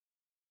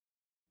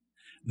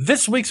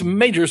This week's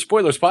Major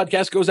Spoilers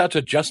podcast goes out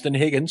to Justin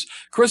Higgins,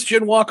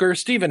 Christian Walker,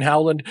 Stephen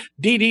Howland,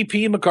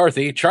 DDP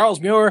McCarthy,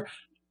 Charles Muir.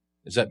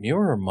 Is that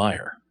Muir or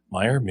Meyer?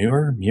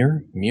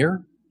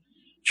 Muir?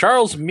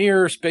 Charles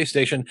Muir Space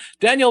Station,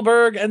 Daniel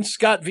Berg, and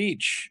Scott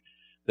Veach.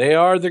 They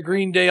are the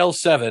Greendale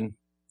 7,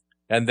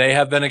 and they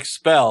have been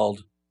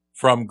expelled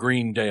from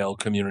Greendale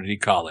Community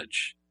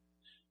College.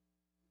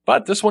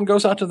 But this one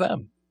goes out to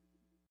them.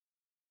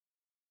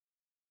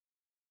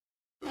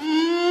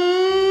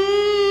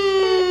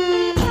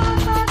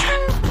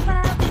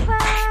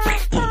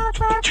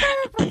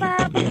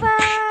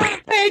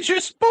 Major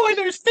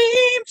Spoilers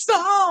theme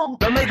song.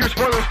 The Major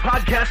Spoilers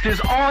podcast is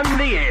on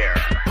the air.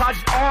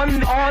 On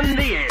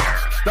the air.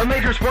 The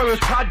Major Spoilers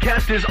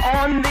podcast is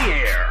on the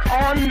air.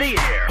 On the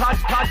air.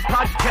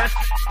 Podcast.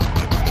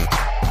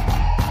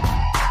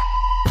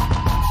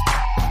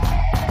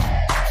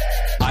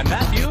 I'm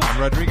Matthew.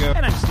 I'm Rodrigo.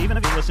 And I'm Steven.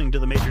 If you're listening to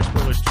the Major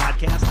Spoilers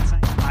podcast.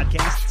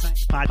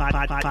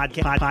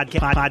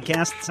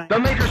 The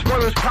Major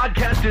Spoilers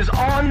podcast is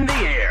on the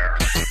air.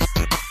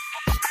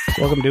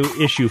 Welcome to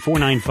issue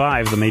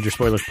 495 of the Major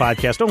Spoilers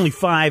podcast. Only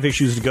 5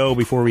 issues to go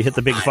before we hit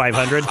the big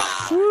 500.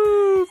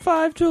 Woo,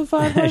 5 till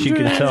 500. As you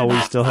can tell, we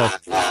still have...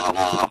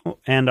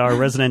 And our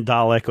resident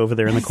Dalek over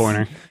there in the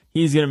corner.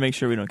 He's going to make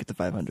sure we don't get to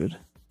 500.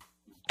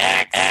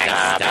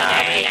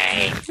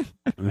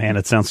 Man,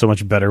 it sounds so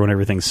much better when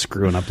everything's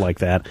screwing up like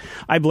that.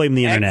 I blame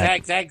the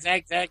internet.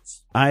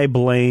 I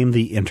blame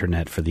the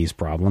internet for these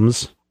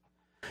problems.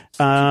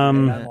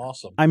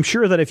 Awesome. I'm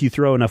sure that if you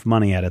throw enough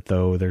money at it,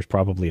 though, there's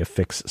probably a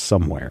fix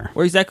somewhere.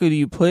 Where exactly do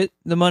you put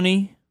the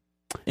money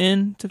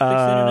in to fix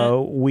the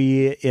internet?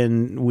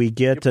 We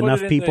get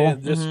enough people.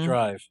 This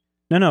drive.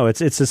 No, it's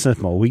this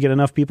simple. We get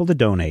enough people to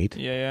donate.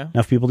 Yeah.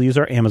 Enough people to use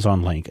our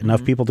Amazon link.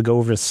 Enough people to go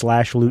over to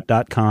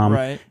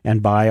 /loot.com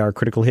and buy our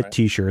Critical Hit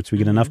t-shirts. We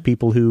get enough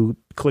people who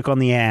click on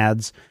the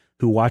ads,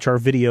 who watch our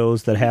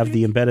videos that have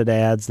the embedded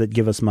ads that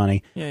give us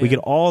money. We get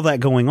all that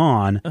going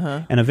on,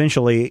 and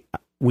eventually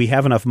we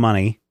have enough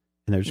money,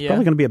 and there's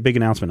probably going to be a big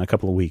announcement in a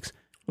couple of weeks.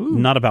 Ooh.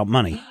 Not about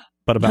money,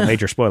 but about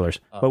Major Spoilers.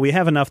 But we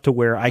have enough to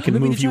where I can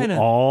move you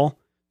all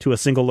to a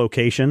single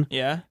location.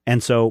 Yeah.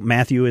 And so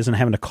Matthew isn't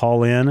having to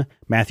call in.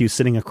 Matthew's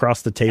sitting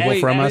across the table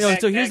from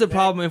us. So here's the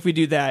problem if we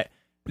do that.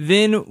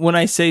 Then when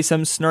I say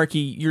some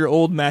snarky, your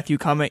old Matthew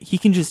comment, he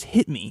can just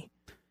hit me.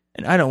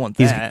 And I don't want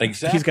that.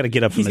 He's got to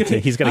get up from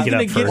He's got to get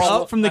up first. Get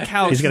up from the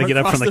couch. He's got to get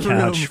up from the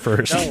couch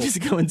first. No.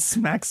 Just go and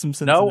smack some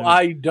sense. No,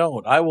 I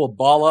don't. I will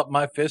ball up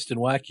my fist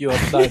and whack you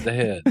upside the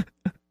head.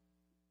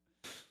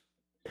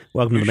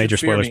 Welcome to the Major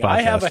Spoilers podcast.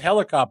 I have a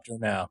helicopter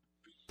now.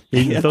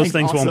 Those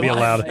things won't be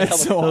allowed.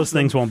 Those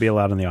things won't be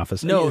allowed in the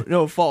office.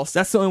 No, false.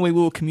 That's the only way we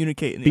will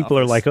communicate in the People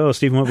office. are like, oh,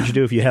 Stephen, what would you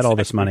do if you had all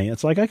this money?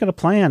 It's like, I got a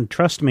plan.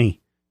 Trust me.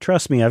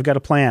 I've got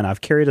a plan. I've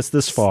carried us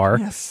this far.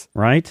 Yes.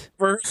 Right?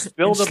 First,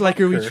 build just a like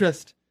bunker. we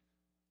trust.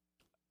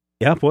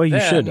 Yeah, boy, you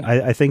should.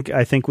 I think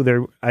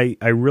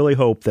I really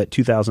hope that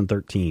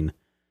 2013,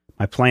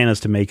 my plan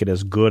is to make it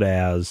as good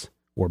as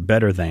or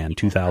better than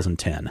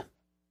 2010.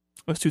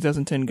 Was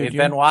 2010 good We've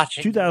year? been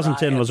watching.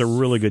 2010 was a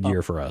really good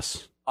year for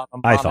us.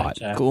 I thought.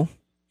 Cool.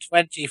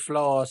 20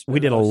 floors. We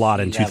did a lot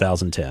in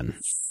 2010, and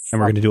we're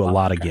going to do a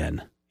lot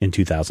again in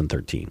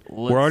 2013.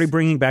 We're already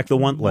bringing back the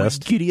want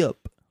list. Giddy up.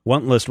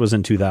 Want list was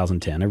in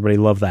 2010. Everybody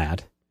loved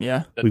that.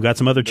 Yeah. We've got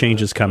some other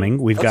changes coming.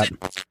 We've got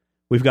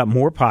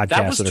more podcasts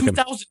That was that are coming.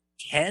 2010.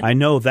 I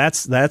know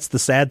that's the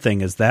sad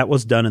thing is that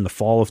was done in the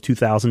fall of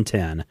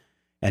 2010,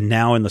 and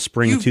now in the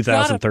spring of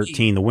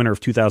 2013, the winter of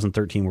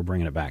 2013, we're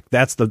bringing it back.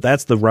 That's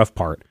the rough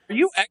part. Are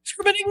you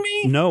excrementing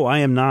me? No, I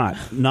am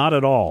not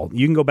at all.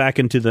 You can go back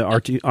into the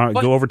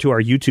go over to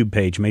our YouTube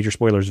page, Major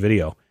Spoilers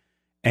Video,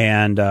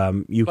 and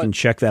you can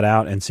check that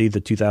out and see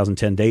the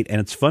 2010 date.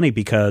 And it's funny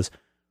because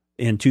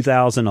in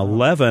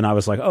 2011, I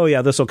was like, oh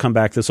yeah, this will come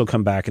back,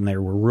 and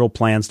there were real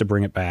plans to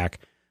bring it back.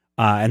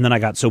 And then I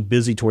got so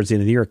busy towards the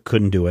end of the year, I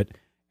couldn't do it.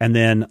 And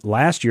then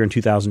last year in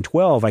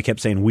 2012, I kept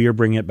saying, we are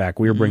bringing it back.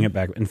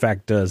 In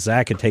fact,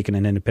 Zach had taken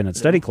an independent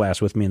study class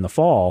with me in the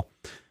fall.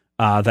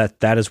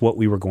 That is what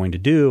we were going to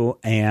do.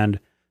 And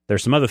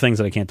there's some other things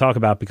that I can't talk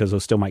about because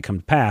those still might come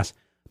to pass,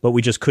 but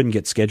we just couldn't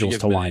get schedules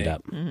to line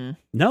up. Mm-hmm.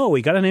 No,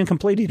 we got an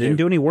incomplete. He didn't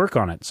do any work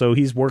on it. So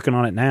he's working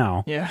on it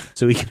now. Yeah.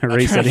 So he can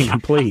erase that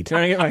incomplete.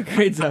 Trying to get my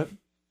grades up.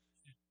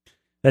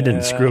 That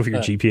didn't screw over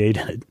your GPA,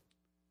 did it?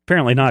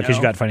 Apparently not, because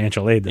you got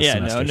financial aid this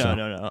semester.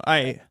 No.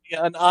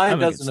 An I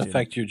doesn't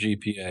affect your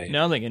GPA.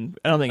 No, I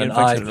don't think it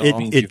affects it at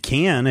all. It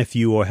can if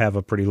you have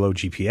a pretty low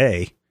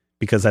GPA,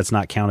 because that's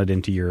not counted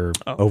into your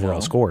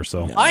overall score.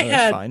 So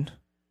Yeah,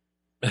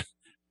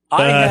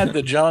 I had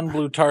the John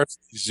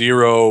Blutarski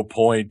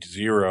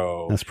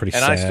 0.0. That's pretty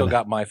and sad. I still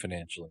got my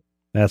financial aid.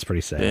 That's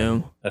pretty sad.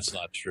 Boom. That's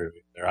not true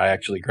either. I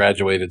actually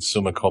graduated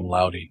summa cum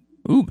laude.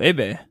 Ooh,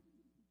 baby.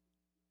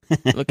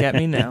 Look at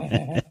me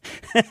now.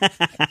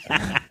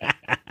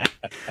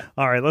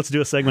 All right, let's do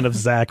a segment of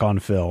Zach on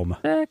film.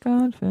 Zach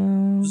on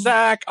film.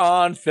 Zach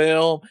on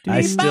film.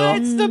 I still-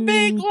 It's the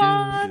big one.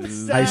 I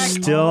Zach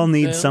still on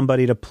need film.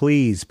 somebody to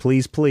please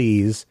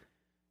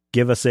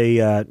give us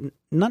a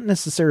not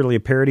necessarily a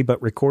parody,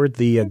 but record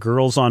the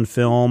Girls on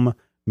Film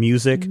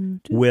music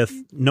with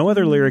no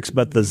other lyrics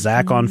but the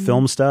Zach on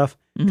Film stuff,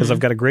 because I've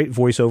got a great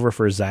voiceover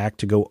for Zach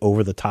to go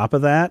over the top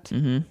of that,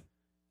 and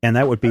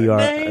that would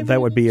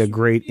be a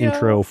great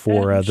intro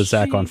for the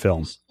Zach on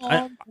Film.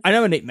 I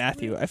nominate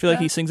Matthew. I feel like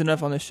he sings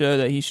enough on the show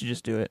that he should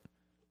just do it.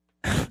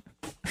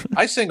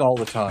 I sing all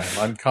the time.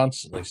 I'm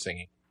constantly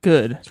singing.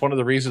 Good. It's one of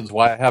the reasons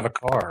why I have a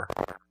car.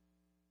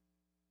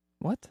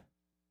 What?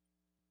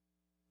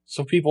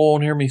 So people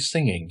won't hear me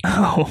singing.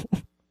 Oh.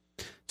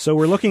 So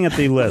we're looking at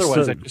the list.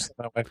 Otherwise, So, I just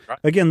let my wife drive.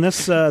 again,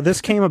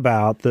 this came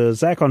about, the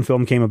Zach on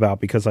Film came about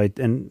because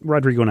and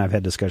Rodrigo and I have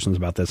had discussions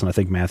about this, and I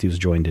think Matthew's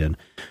joined in,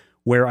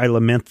 where I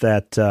lament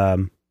that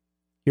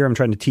here I'm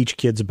trying to teach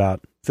kids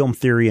about film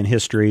theory and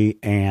history,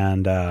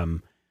 and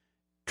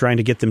trying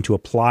to get them to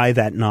apply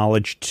that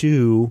knowledge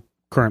to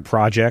current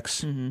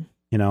projects,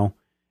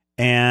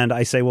 and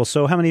I say, well,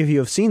 so how many of you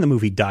have seen the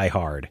movie Die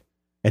Hard?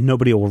 And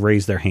nobody will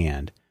raise their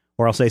hand.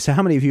 Or I'll say, so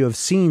how many of you have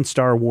seen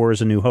Star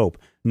Wars A New Hope?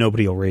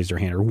 Nobody will raise their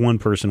hand, or one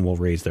person will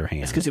raise their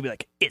hand. It's because he'll be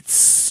like, it's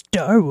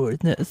Star Wars,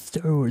 not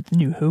Star Wars A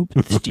New Hope,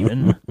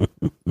 Steven.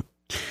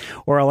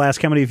 Or I'll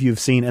ask how many of you have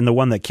seen, and the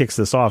one that kicks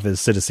this off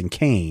is Citizen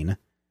Kane.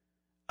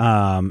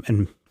 And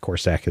of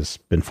course, Zach has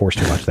been forced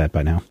to watch that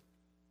by now.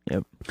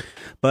 Yep.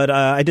 But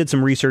I did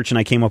some research, and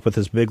I came up with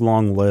this big,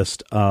 long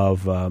list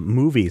of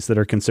movies that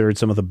are considered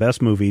some of the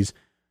best movies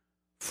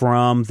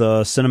from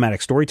the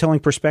cinematic storytelling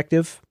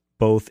perspective,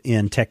 both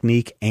in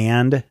technique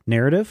and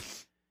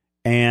narrative.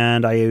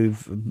 And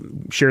I've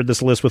shared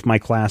this list with my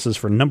classes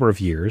for a number of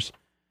years.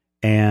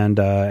 And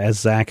as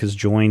Zach has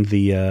joined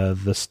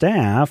the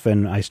staff,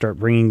 and I start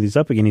bringing these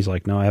up again, he's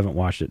like, no, I haven't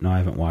watched it. No, I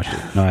haven't watched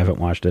it. No, I haven't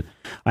watched it.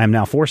 I am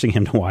now forcing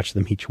him to watch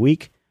them each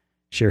week,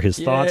 share his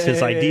thoughts,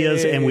 his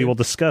ideas, and we will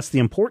discuss the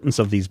importance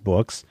of these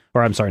books,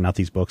 or I'm sorry, not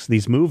these books,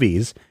 these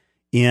movies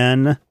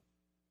in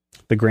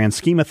the grand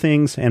scheme of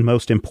things, and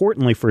most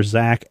importantly for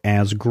Zach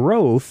as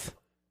growth,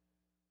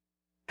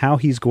 how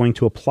he's going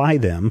to apply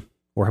them,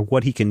 or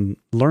what he can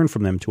learn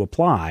from them to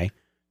apply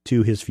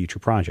to his future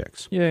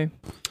projects. Yay.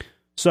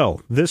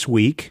 So, this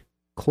week,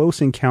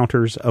 Close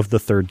Encounters of the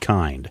Third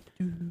Kind.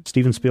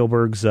 Steven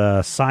Spielberg's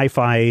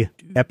sci-fi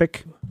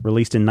epic,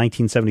 released in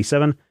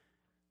 1977,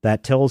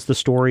 that tells the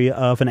story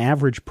of an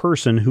average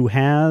person who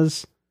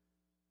has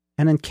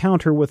an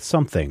encounter with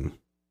something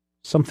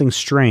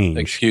strange.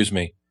 Excuse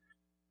me.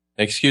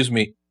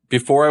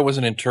 Before I was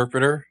an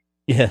interpreter,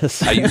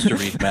 Yes. I used to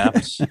read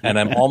maps, and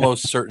I'm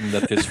almost certain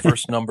that this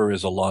first number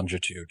is a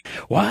longitude.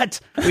 What?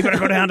 We better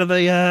go down to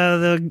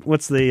the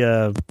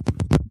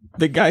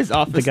guy's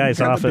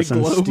office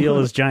and steal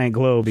his giant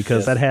globe,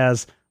 because that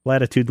has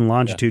latitude and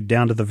longitude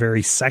down to the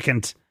very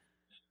second.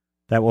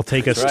 That will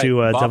take us to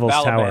Bob Devil's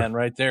Balaban Tower.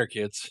 right there,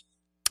 kids.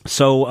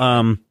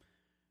 So,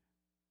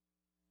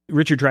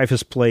 Richard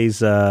Dreyfuss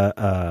plays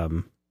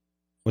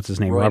what's his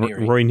name?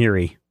 Roy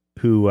Neary,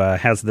 who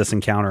has this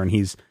encounter,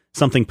 and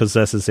something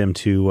possesses him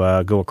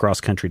to go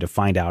across country to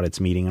find out its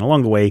meaning. And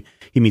along the way,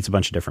 he meets a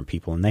bunch of different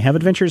people, and they have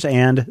adventures.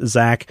 And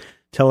Zach,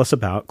 tell us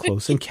about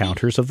Close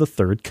Encounters of the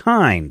Third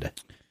Kind.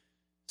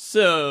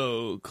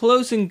 So,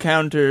 Close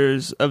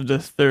Encounters of the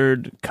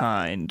Third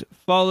Kind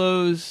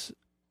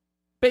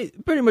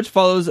pretty much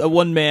follows a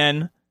one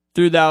man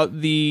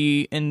throughout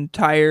the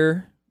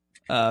entire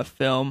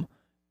film,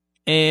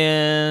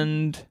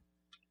 and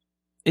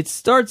it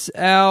starts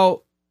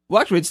out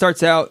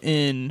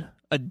in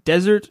a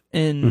desert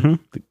in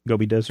the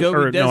Gobi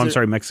Desert. No, I'm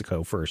sorry,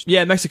 Mexico first.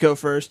 Yeah, Mexico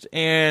first.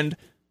 And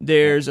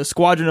there's a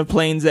squadron of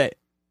planes that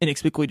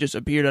inexplicably just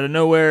appeared out of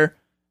nowhere,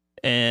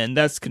 and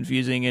that's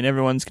confusing, and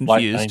everyone's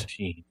confused. Flight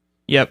 19.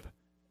 Yep.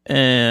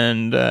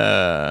 And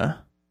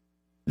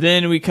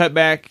then we cut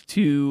back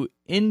to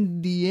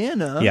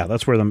Indiana. Yeah,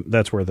 that's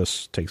where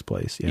this takes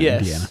place. Yeah,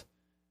 yes.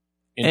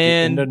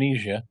 Indiana.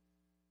 Indonesia.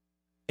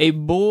 A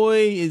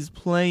boy is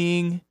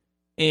playing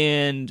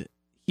and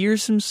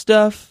hears some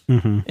stuff,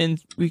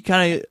 and we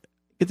kind of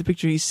get the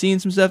picture. He's seeing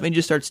some stuff and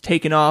just starts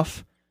taking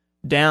off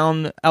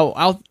down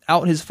out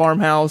his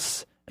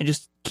farmhouse and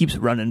just keeps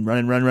running.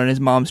 His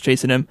mom's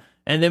chasing him,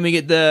 and then we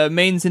get the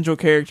main central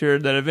character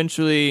that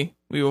eventually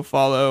we will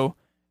follow,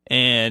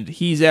 and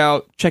he's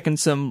out checking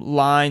some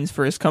lines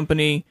for his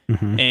company,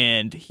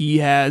 and he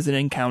has an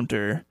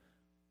encounter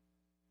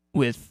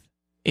with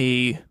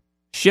a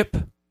ship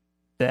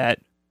that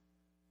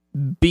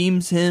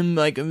beams him,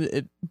 like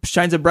it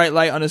shines a bright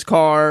light on his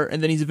car,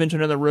 and then he's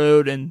eventually on the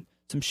road and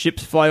some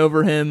ships fly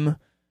over him,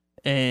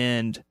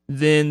 and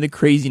then the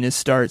craziness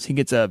starts. He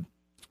gets a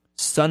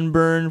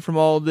sunburn from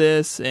all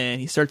this, and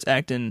he starts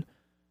acting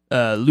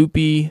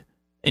loopy,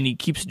 and he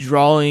keeps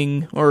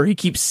he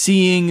keeps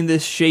seeing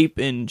this shape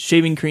in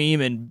shaving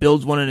cream and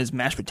builds one in his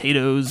mashed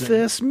potatoes.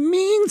 This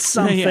means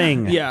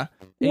something. Yeah.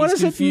 What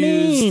does it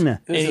mean?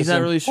 And he's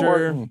not really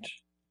sure.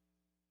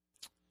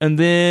 And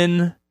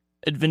then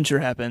adventure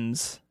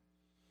happens,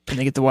 and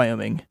they get to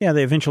Wyoming. Yeah,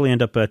 they eventually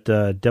end up at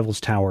Devil's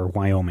Tower,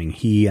 Wyoming.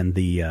 He and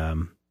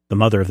the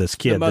mother of this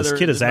kid. This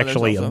kid is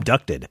actually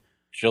abducted.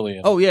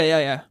 Jillian. Oh,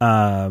 yeah.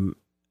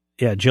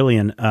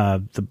 Jillian,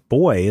 the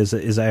boy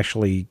is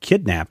actually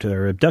kidnapped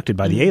or abducted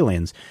by the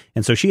aliens.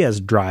 And so she has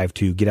drive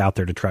to get out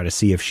there to try to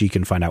see if she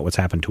can find out what's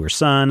happened to her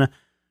son.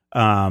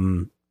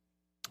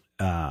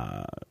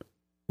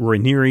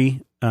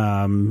 Rhaenyra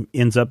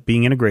ends up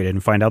being integrated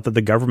and find out that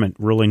the government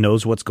really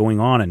knows what's going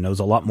on and knows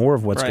a lot more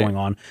of what's going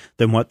on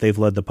than what they've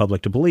led the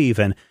public to believe.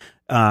 And,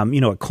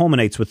 it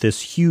culminates with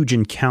this huge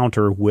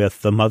encounter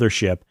with the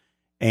mothership,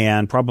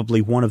 and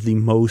probably one of the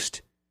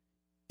most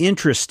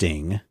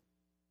interesting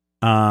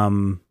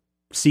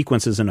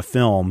sequences in a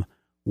film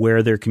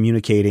where they're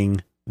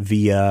communicating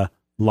via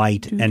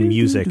light and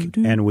music,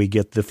 and we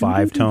get the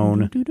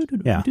 5-tone.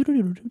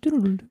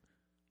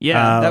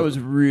 That was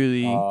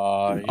really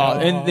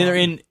and they're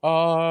in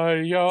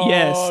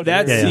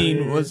that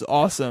scene was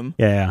awesome.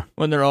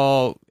 When they're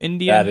all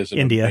India. That is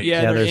India.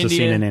 There's a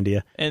scene in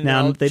India. And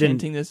now they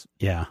chanting this.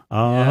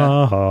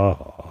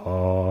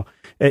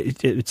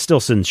 It still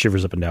sends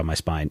shivers up and down my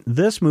spine.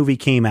 This movie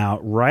came out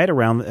right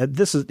around,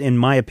 this is, in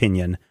my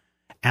opinion,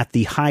 at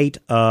the height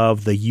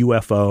of the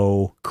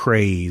UFO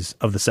craze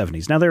of the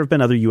 70s. Now, there have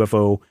been other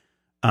UFO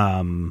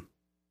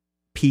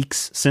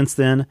peaks since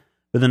then,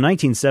 but in the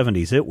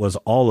 1970s, it was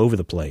all over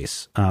the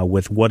place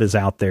with what is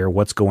out there,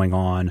 what's going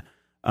on.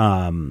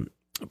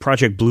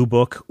 Project Blue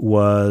Book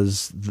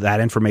that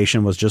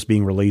information was just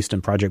being released,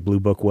 and Project Blue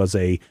Book was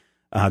a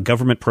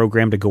government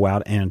program to go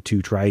out and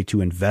to try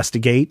to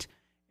investigate,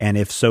 and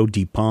if so,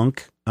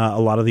 debunk a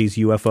lot of these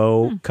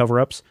UFO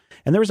cover-ups.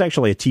 And there was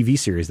actually a TV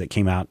series that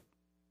came out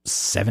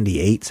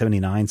 78,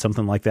 79,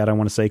 something like that, I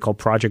want to say, called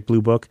Project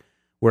Blue Book,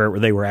 where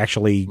they were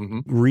actually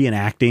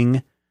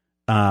reenacting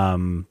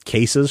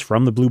cases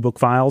from the Blue Book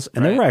files.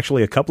 And there were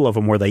actually a couple of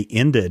them where they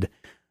ended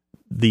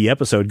the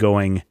episode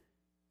going,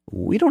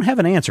 we don't have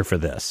an answer for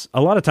this.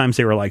 A lot of times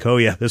they were like, oh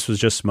yeah, this was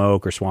just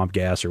smoke or swamp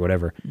gas or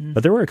whatever.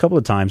 But there were a couple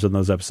of times in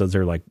those episodes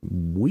they're like,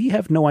 we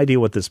have no idea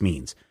what this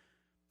means.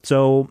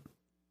 So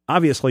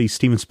obviously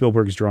Steven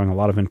Spielberg is drawing a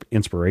lot of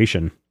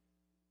inspiration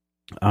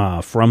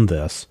from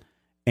this,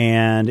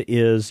 and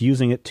is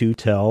using it to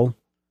tell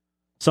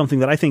something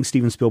that I think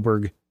Steven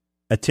Spielberg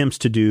attempts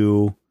to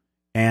do,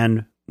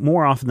 and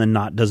more often than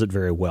not does it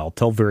very well.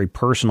 Tell very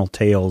personal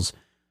tales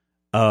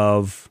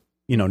of,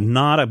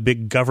 not a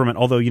big government,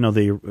 although,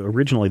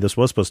 originally this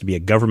was supposed to be a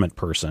government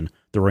person.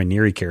 The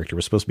Rhaenyra character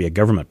was supposed to be a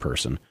government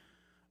person.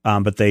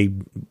 But they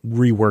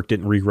reworked it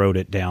and rewrote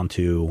it down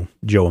to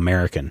Joe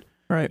American.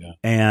 Right. Yeah.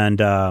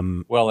 And,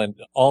 and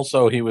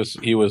also he was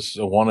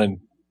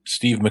wanting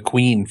Steve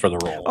McQueen for the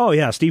role. Oh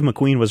yeah. Steve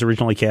McQueen was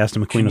originally cast,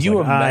 and McQueen was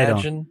like,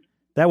 imagine?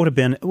 That would have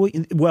been,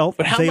 well,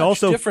 but how they much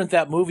also, different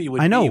that movie would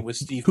be with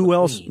Steve Who McQueen.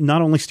 else?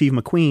 Not only Steve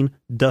McQueen,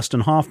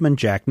 Dustin Hoffman,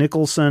 Jack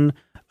Nicholson,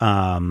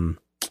 I mean,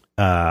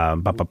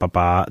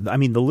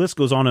 the list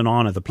goes on and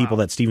on of the people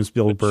that Steven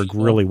Spielberg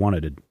really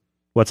wanted.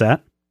 What's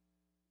that?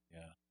 Yeah.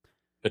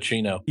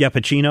 Pacino. Yeah,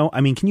 Pacino.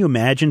 I mean, can you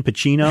imagine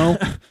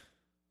Pacino?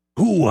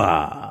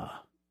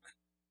 Hoo-ah.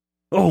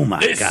 Oh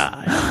my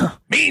God.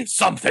 Means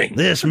something.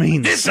 This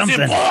means something.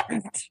 Is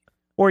important.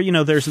 Or,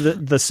 there's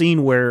the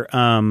scene where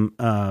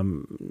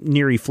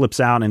Neri flips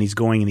out and he's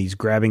going and he's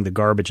grabbing the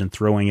garbage and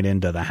throwing it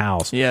into the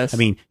house. Yes. I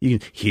mean,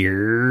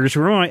 here's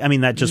Roy. I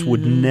mean, that just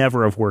would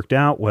never have worked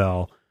out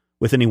well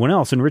with anyone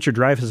else. And Richard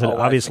Dreyfuss is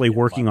obviously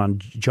working on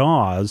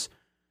Jaws,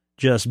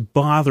 just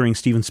bothering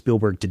Steven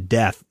Spielberg to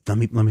death. Let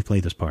me play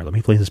this part. Let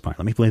me play this part.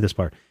 Let me play this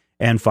part.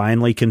 And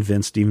finally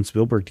convinced Steven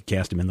Spielberg to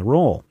cast him in the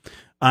role.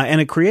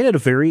 And it created a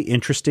very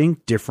interesting,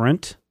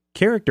 different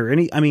character.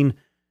 And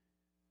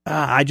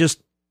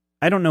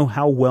I don't know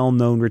how well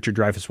known Richard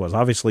Dreyfuss was.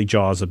 Obviously,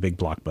 Jaws, a big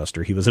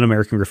blockbuster. He was in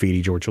American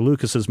Graffiti, George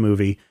Lucas's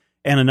movie,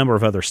 and a number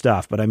of other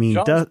stuff. But I mean,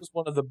 Jaws was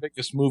one of the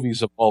biggest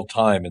movies of all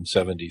time in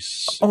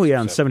 76. Oh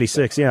yeah, in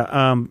 76.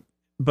 Yeah.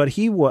 But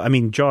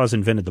Jaws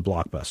invented the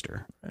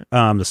blockbuster,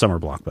 the summer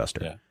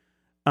blockbuster.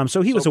 Yeah.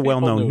 So he was a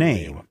well-known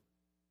name.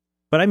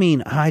 But I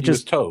mean, he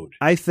was Toad.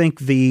 I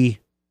think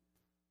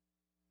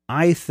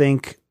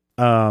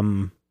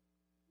a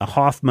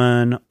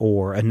Hoffman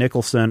or a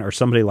Nicholson or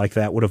somebody like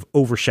that would have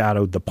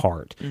overshadowed the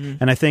part.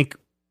 And I think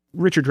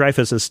Richard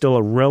Dreyfuss is still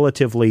a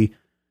relatively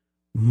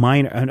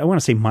minor, I don't want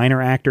to say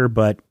minor actor,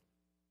 but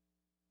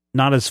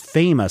not as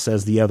famous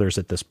as the others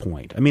at this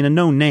point. I mean, a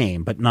known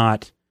name, but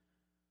not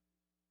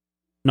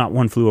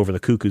One Flew Over the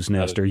Cuckoo's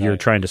Nest or You're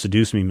Trying to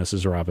Seduce Me,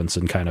 Mrs.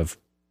 Robinson kind of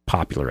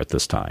popular at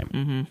this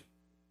time.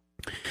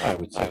 I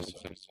would say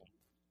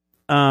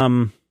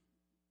so.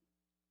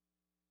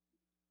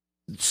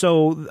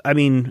 So, I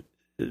mean,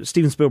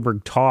 Steven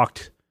Spielberg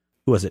talked,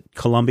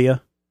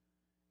 Columbia,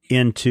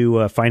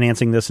 into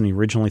financing this, and he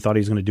originally thought he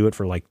was going to do it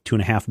for like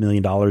 $2.5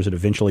 million. It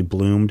eventually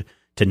bloomed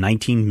to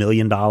 $19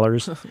 million,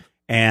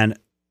 and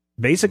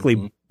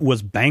basically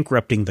was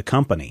bankrupting the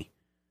company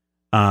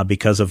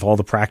because of all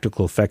the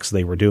practical effects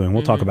they were doing.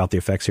 We'll talk about the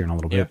effects here in a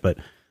little bit, but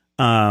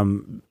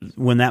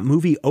when that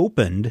movie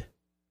opened,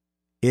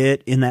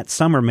 it, in that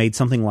summer, made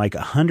something like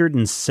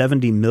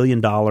 $170 million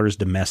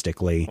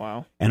domestically.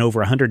 Wow. And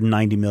over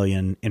 $190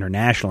 million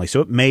internationally. So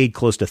it made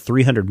close to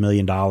 $300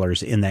 million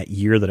in that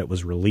year that it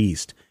was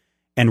released,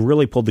 and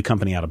really pulled the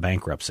company out of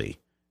bankruptcy.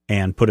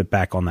 and put it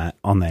back on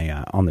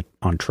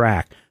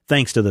track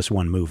thanks to this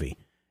one movie.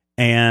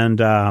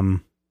 And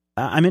I'm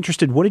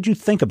interested, what did you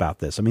think about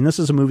this? I mean, this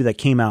is a movie that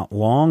came out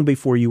long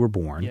before you were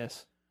born.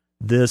 Yes.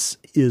 This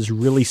is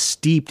really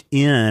steeped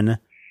in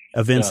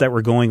events that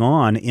were going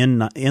on in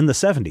the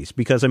 70s.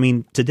 Because, I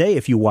mean, today,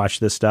 if you watch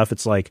this stuff,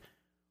 it's like,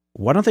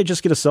 why don't they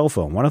just get a cell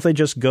phone? Why don't they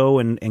just go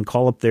and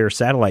call up their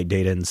satellite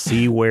data and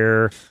see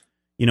where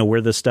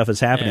this stuff is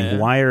happening?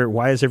 Yeah.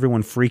 Why is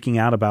everyone freaking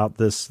out about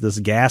this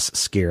gas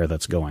scare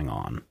that's going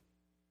on?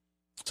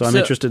 So I'm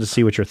interested to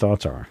see what your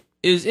thoughts are.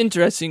 It was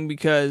interesting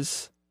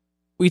because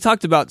we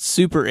talked about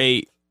Super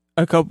 8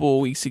 a couple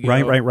of weeks ago.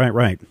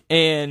 Right.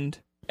 And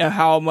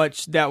how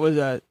much that was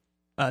a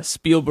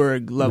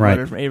Spielberg love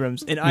letter from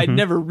Abrams. And I'd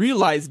never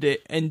realized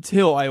it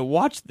until I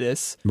watched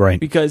this. Right.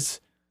 Because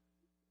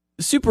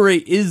Super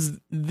 8 is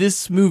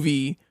this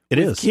movie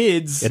with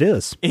kids. It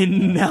is.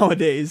 In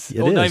nowadays.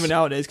 Not even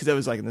nowadays, because that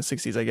was like in the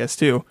 60s, I guess,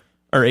 too.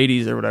 Or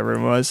 80s or whatever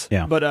it was.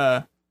 Yeah. But,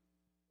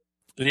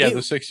 the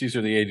 60s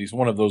or the 80s.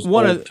 One of those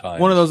old times.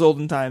 One of those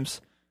olden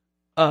times.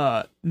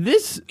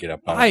 This... Get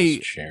up out of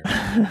this chair.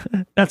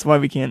 That's why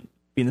we can't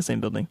be in the same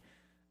building.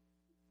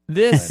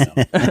 This...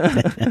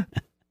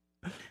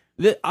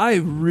 I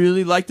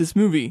really like this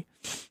movie.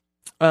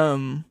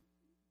 Just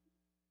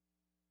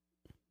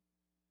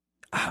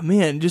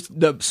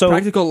the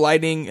practical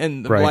lighting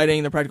and the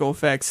lighting, the practical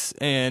effects,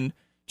 and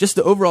just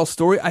the overall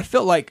story. I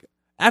felt like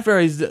after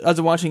I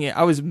was watching it,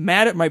 I was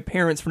mad at my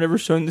parents for never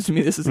showing this to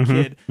me as a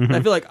kid. And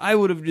I feel like I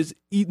would have just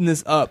eaten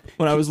this up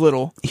when I was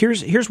little.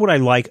 Here's what I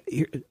like.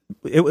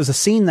 It was a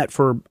scene that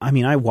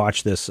I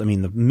watched this. I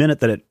mean, the minute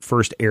that it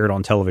first aired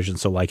on television,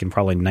 so like in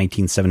probably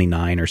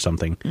 1979 or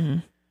something. Mm-hmm.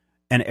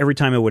 And every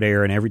time it would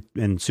air, and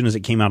as soon as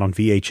it came out on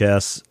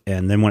VHS,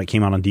 and then when it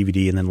came out on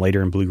DVD, and then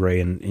later in Blu-ray,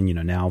 and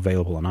now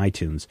available on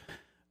iTunes,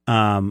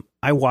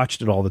 I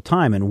watched it all the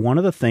time. And one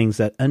of the things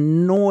that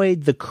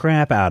annoyed the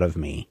crap out of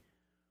me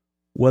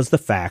was the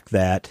fact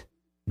that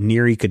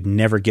Neary could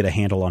never get a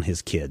handle on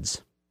his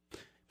kids.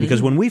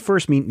 Because when we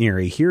first meet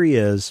Neary, here he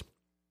is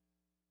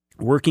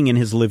working in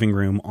his living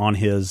room on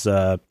his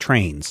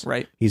trains.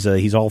 Right.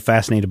 He's all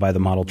fascinated by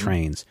the model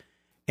trains.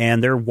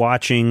 And they're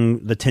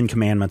watching the 10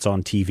 Commandments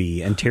on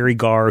TV. And Terry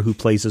Garr, who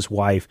plays his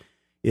wife,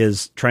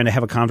 is trying to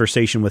have a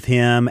conversation with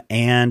him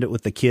and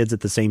with the kids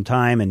at the same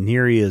time. And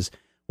Neary is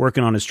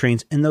working on his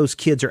trains. And those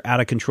kids are out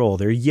of control.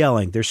 They're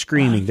yelling. They're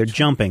screaming. They're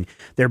jumping.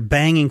 They're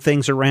banging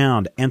things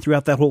around. And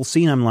throughout that whole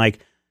scene, I'm like,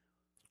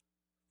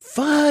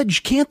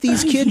 fudge, can't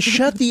these kids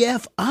shut the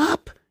F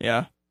up?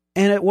 Yeah.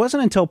 And it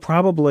wasn't until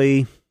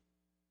probably...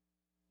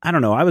 I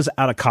don't know. I was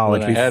out of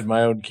college. When I had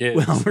my own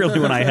kids. Well,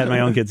 really, when I had my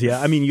own kids. Yeah.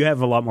 I mean, you have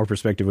a lot more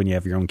perspective when you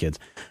have your own kids.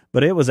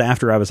 But it was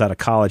after I was out of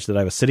college that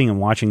I was sitting and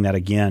watching that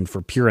again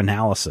for pure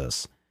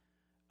analysis.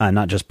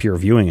 Not just pure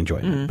viewing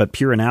enjoyment, but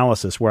pure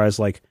analysis, where I was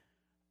like,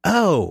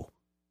 oh,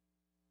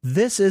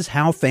 this is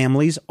how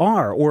families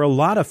are, or a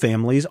lot of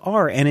families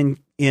are. And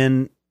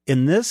in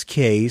this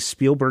case,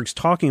 Spielberg's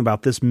talking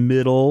about this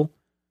middle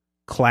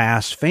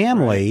class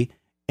family,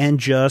 and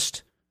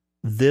just...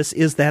 this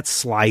is that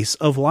slice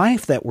of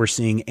life that we're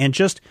seeing. And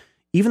just,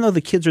 even though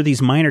the kids are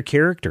these minor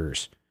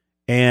characters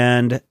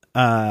and,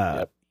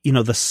 and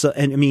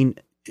I mean,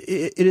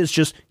 it is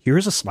just,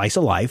 here's a slice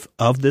of life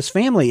of this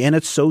family, and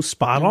it's so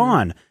spot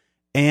on.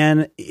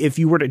 And if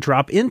you were to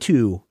drop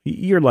into,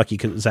 you're lucky,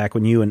 Zach,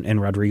 when you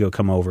and Rodrigo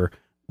come over,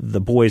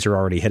 the boys are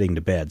already heading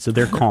to bed, so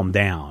they're calmed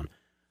down.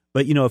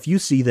 But, if you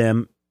see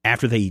them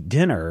after they eat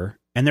dinner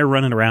and they're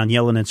running around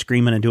yelling and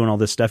screaming and doing all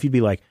this stuff, you'd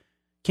be like,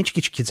 can't you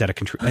get your kids under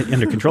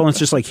control? And it's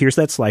just like, here's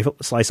that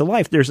slice of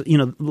life. There's,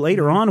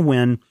 later on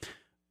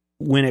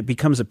when it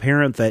becomes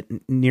apparent that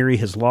Neary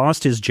has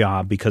lost his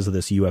job because of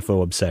this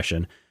UFO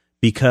obsession,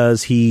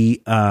 because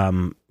he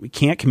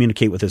can't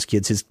communicate with his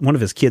kids. One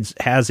of his kids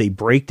has a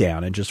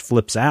breakdown and just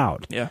flips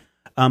out. Yeah.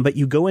 But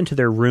you go into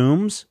their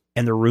rooms,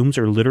 and their rooms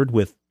are littered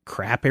with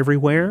crap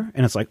everywhere.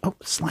 And it's like, oh,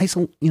 slice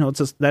of,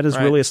 that is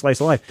really a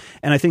slice of life.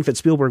 And I think that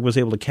Spielberg was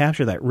able to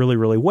capture that really,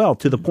 really well,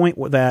 to the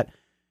point that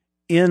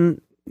in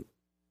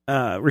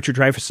Richard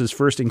Dreyfuss's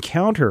first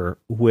encounter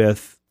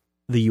with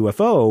the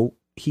UFO,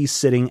 he's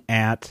sitting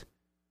at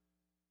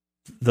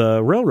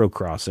the railroad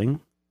crossing,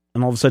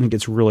 and all of a sudden it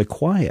gets really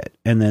quiet.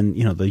 And then,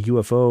 the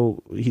UFO,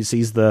 he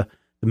sees the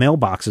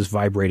mailboxes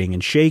vibrating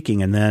and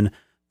shaking, and then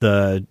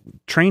the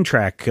train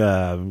track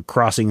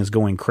crossing is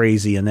going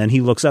crazy. And then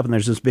he looks up, and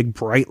there's this big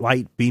bright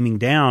light beaming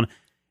down,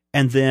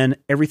 and then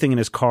everything in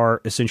his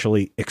car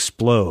essentially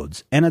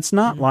explodes. And it's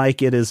not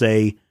like it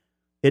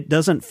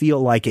doesn't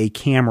feel like a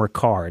camera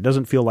car. It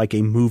doesn't feel like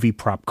a movie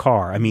prop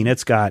car. I mean,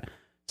 it's got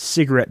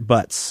cigarette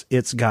butts.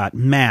 It's got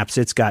maps.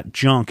 It's got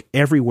junk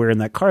everywhere in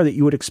that car that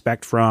you would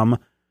expect from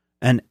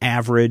an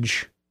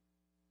average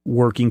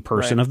working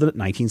person of the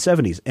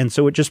 1970s. And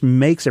so it just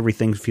makes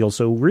everything feel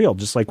so real.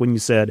 Just like when you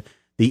said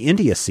the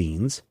India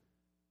scenes,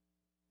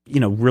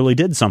 really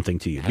did something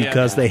to you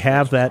because they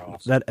have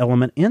that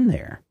element in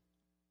there.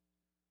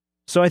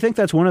 So I think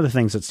that's one of the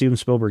things that Steven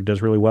Spielberg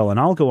does really well. And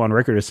I'll go on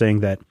record as saying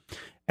that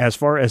as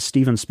far as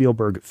Steven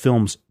Spielberg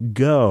films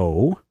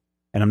go,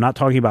 and I'm not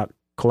talking about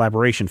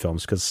collaboration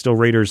films, because Still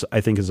Raiders, I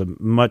think, is a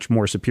much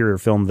more superior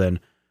film than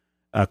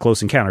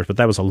Close Encounters, but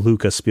that was a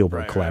Lucas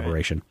Spielberg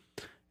collaboration.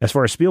 Right. As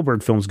far as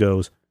Spielberg films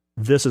goes,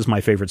 this is my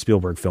favorite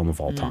Spielberg film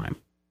of all time.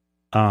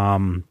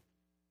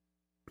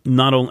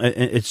 Not only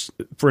it's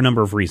for a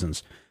number of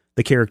reasons.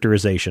 The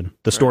characterization,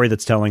 the story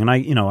that's telling, and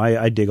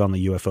I dig on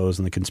the UFOs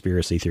and the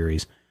conspiracy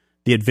theories,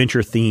 the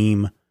adventure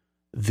theme,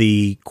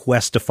 the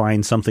quest to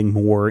find something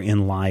more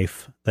in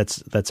life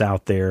that's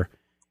out there.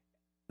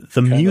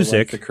 The kind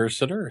music, like The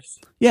Cursed Earth.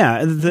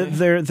 Yeah,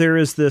 there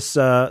is this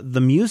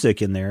the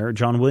music in there,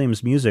 John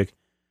Williams' music,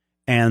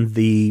 and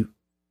the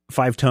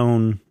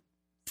 5-tone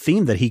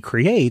theme that he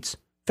creates,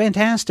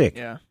 fantastic.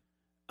 Yeah.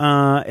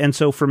 And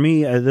so for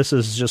me, this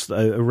is just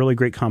a really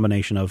great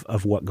combination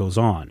of what goes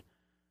on.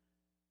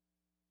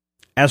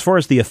 As far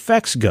as the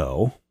effects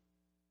go,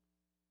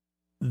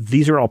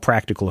 these are all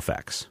practical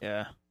effects.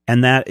 Yeah.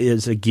 And that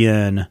is,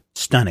 again,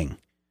 stunning.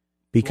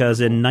 Because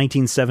in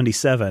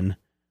 1977,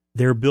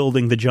 they're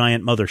building the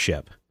giant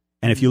mothership.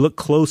 And if you look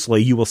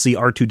closely, you will see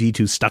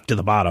R2-D2 stuck to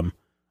the bottom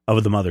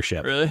of the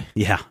mothership. Really?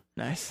 Yeah.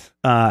 Nice.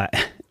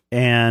 And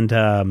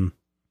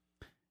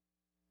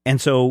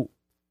so,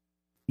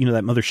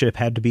 that mothership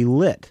had to be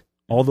lit.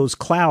 All those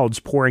clouds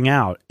pouring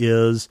out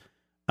is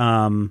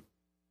a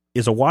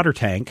water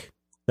tank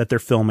that they're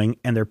filming,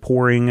 and they're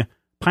pouring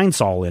Pine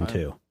Sol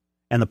into.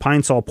 And the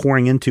Pine Sol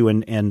pouring into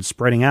and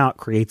spreading out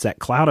creates that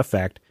cloud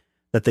effect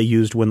that they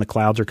used when the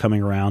clouds are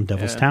coming around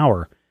Devil's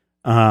Tower.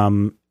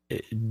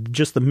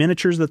 Just the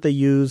miniatures that they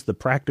use, the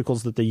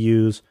practicals that they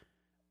use,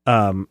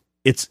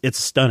 it's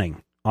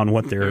stunning on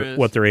what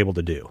they're able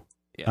to do.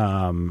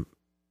 Yeah.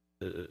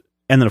 And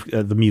then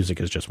the music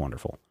is just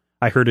wonderful.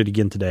 I heard it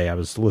again today. I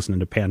was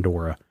listening to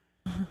Pandora,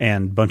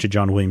 and a bunch of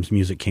John Williams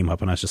music came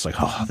up, and I was just like,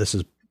 oh, this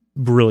is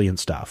brilliant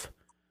stuff.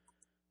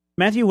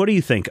 Matthew, what do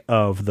you think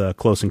of the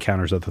Close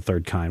Encounters of the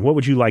Third Kind? What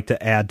would you like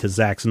to add to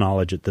Zach's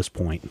knowledge at this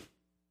point?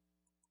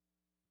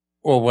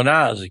 Well, when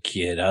I was a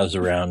kid, I was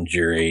around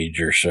your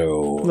age or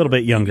so. A little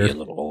bit younger. A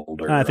little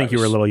older. I think you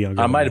were a little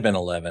younger. I might have been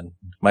 11.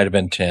 Might have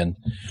been 10.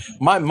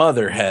 My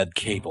mother had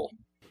cable.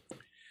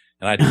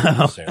 And I didn't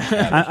necessarily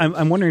have it.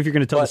 I'm wondering if you're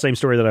going to tell the same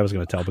story that I was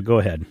going to tell, but go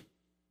ahead.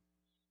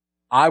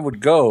 I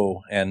would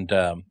go, and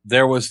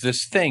there was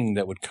this thing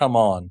that would come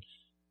on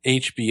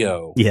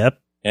HBO. Yep.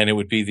 And it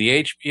would be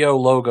the HBO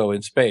logo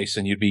in space,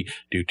 and you'd be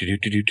do.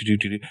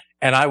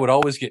 And I would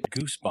always get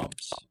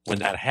goosebumps when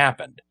that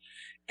happened.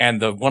 And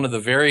one of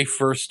the very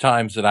first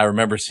times that I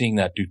remember seeing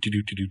that and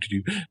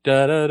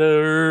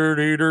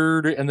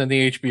then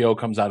the HBO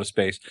comes out of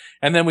space,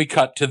 and then we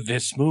cut to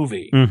this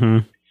movie,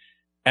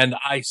 and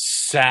I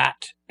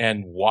sat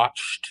and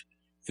watched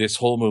this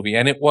whole movie,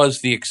 and it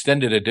was the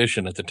extended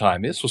edition at the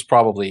time. This was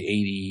probably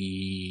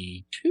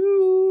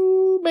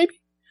 82, maybe.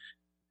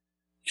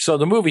 So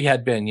the movie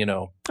had been,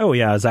 oh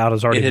yeah, it's out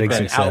as already a big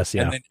success,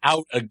 and then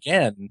out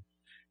again,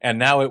 and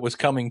now it was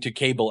coming to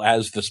cable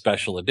as the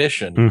special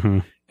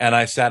edition. And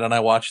I sat and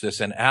I watched this,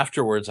 and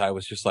afterwards I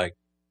was just like,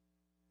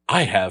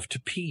 I have to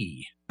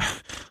pee.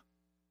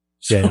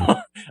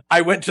 So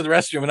I went to the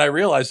restroom, and I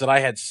realized that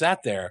I had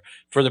sat there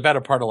for the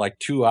better part of like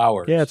 2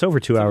 hours. Yeah, it's over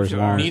 2 hours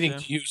long. Needing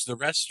to use the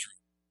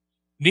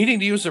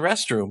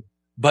restroom,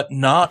 but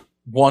not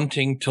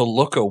wanting to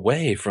look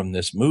away from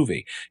this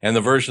movie. And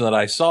the version that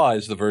I saw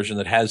is the version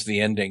that has the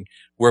ending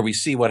where we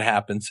see what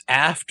happens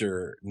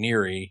after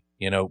Neary,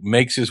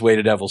 makes his way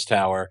to Devil's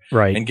Tower,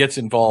 right, and gets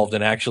involved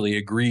and actually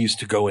agrees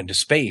to go into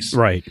space.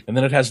 Right. And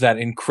then it has that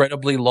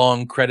incredibly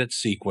long credit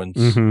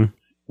sequence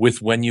with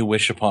When You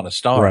Wish Upon a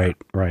Star. Right,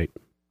 right.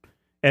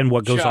 And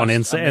what goes on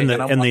inside,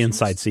 and the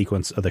inside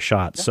sequence of the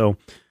shot. Yeah. So,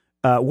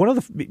 one of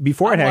the,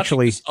 before I'm it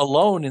actually.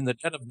 Alone in the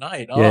Dead of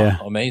Night. Oh, yeah.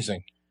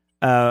 Amazing.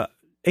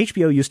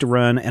 HBO used to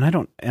run, and I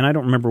don't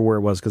remember where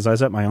it was, because I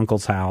was at my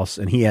uncle's house,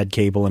 and he had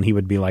cable, and he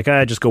would be like,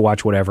 just go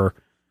watch whatever,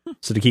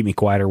 so to keep me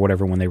quiet or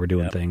whatever when they were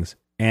doing things.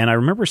 And I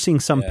remember seeing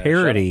some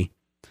parody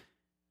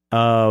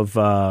of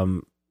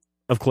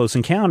Close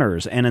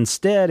Encounters, and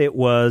instead it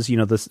was,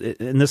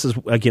 this is,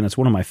 again, it's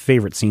one of my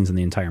favorite scenes in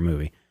the entire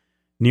movie.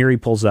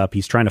 Neary pulls up,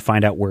 he's trying to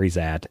find out where he's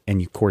at,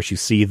 and of course you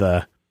see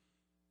the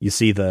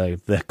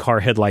car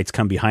headlights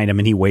come behind him,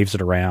 and he waves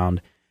it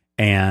around,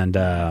 and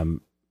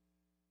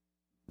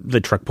the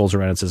truck pulls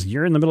around and says,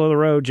 "You're in the middle of the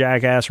road,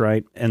 jackass,"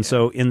 right? And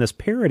so in this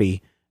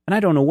parody, and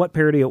I don't know what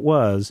parody it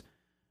was,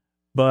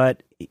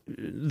 but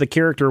the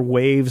character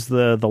waves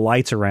the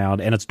lights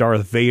around, and it's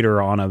Darth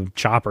Vader on a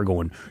chopper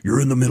going,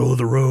 "You're in the middle of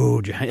the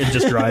road." It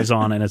just drives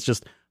on, and it's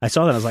just, I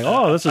saw that, I was like,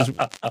 "Oh,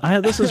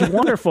 this is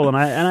wonderful," and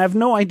I have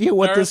no idea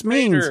what this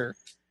means.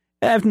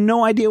 I have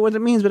no idea what it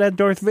means, but I had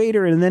Darth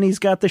Vader, and then he's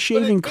got the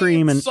shaving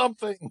cream and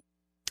something.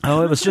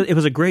 Oh, it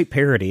was a great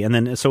parody. And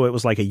then, so it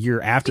was like a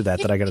year after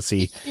that I got to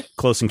see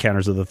Close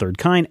Encounters of the Third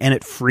Kind, and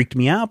it freaked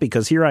me out,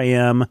 because here I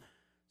am.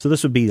 So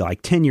this would be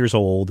like 10 years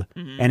old.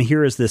 And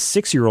here is this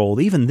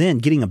 6-year-old, even then,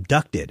 getting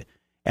abducted.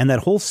 And that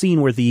whole scene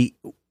where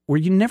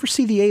you never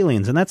see the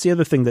aliens. And that's the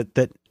other thing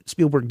that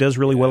Spielberg does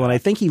really well. And I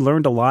think he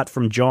learned a lot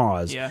from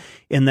Jaws,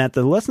 in that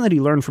the lesson that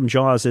he learned from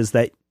Jaws is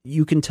that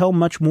you can tell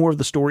much more of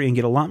the story and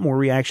get a lot more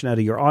reaction out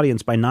of your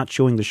audience by not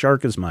showing the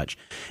shark as much.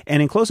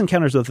 And in Close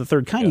Encounters of the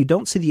Third Kind, you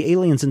don't see the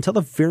aliens until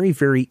the very,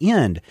 very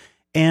end.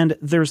 And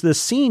there's this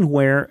scene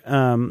where,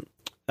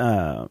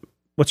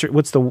 what's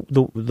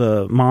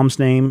the mom's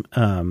name?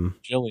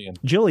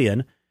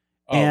 Jillian.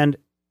 Oh, and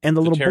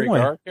the little Terry boy.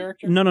 Garr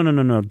character? No.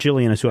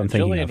 Jillian is who I'm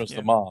thinking of. Jillian was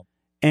the mom.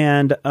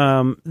 And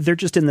they're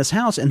just in this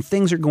house, and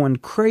things are going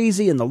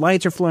crazy, and the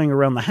lights are flowing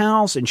around the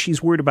house, and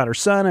she's worried about her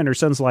son, and her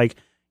son's like,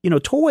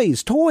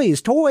 toys.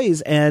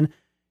 And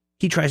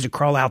he tries to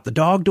crawl out the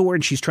dog door,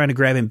 and she's trying to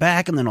grab him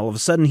back, and then all of a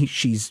sudden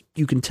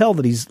you can tell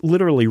that he's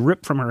literally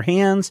ripped from her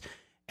hands,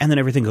 and then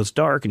everything goes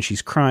dark, and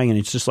she's crying, and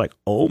it's just like,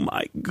 oh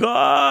my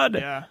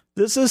God,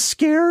 this is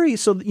scary.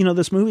 So,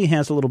 this movie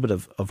has a little bit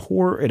of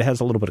horror, it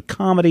has a little bit of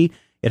comedy,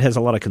 it has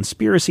a lot of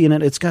conspiracy in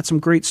it, it's got some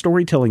great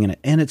storytelling in it,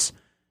 and it's,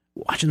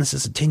 watching this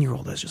as a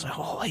 10-year-old, I was just like,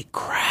 holy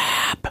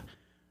crap,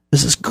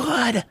 this is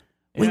good.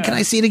 When can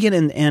I see it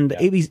again? And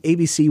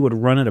ABC would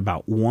run it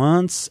about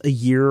once a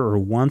year or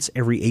once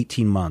every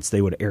 18 months.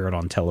 They would air it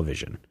on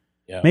television.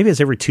 Yeah. Maybe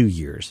it's every 2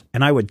 years.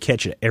 And I would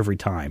catch it every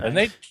time. And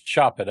they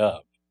chop it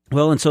up.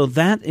 Well, and so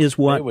that's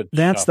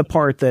the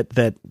part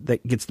that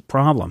gets the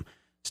problem.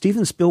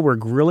 Steven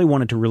Spielberg really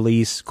wanted to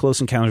release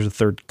Close Encounters of the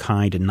Third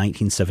Kind in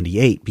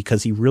 1978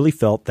 because he really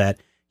felt that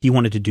he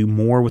wanted to do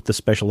more with the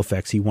special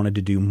effects. He wanted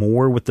to do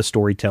more with the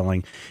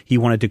storytelling. He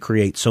wanted to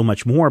create so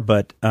much more.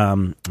 But,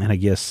 and I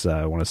guess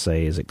I want to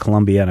say, is it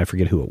Columbia? And I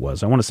forget who it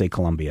was. I want to say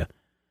Columbia.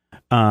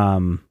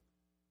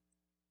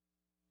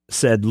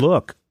 Said,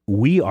 look,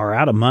 we are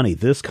out of money.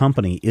 This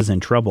company is in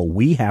trouble.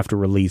 We have to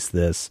release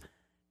this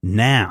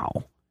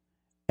now.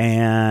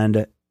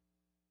 And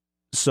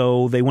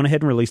so they went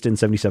ahead and released it in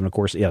 77. Of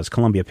course, it's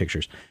Columbia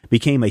Pictures.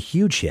 Became a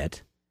huge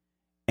hit.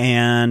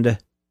 And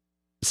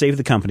saved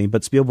the company,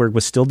 but Spielberg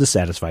was still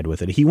dissatisfied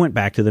with it. He went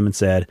back to them and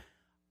said,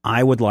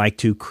 I would like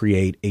to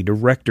create a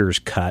director's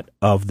cut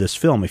of this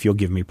film if you'll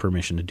give me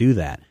permission to do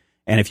that.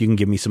 And if you can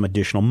give me some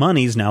additional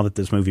monies now that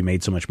this movie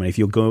made so much money, if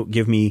you'll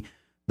give me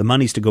the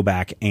monies to go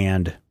back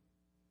and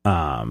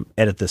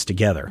edit this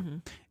together. Mm-hmm.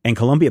 And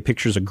Columbia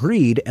Pictures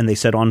agreed, and they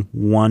said on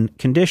one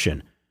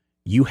condition,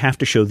 you have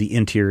to show the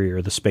interior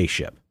of the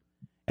spaceship.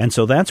 And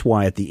so that's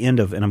why at the end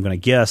of, and I'm going to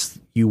guess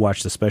you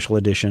watch the special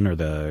edition or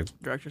the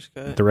director's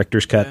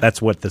cut. Yeah.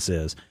 That's what this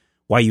is.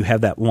 Why you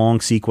have that long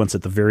sequence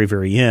at the very,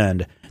 very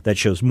end that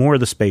shows more of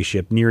the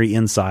spaceship near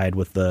inside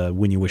with the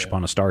When You Wish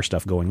Upon a Star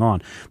stuff going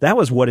on. That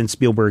was what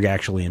Spielberg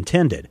actually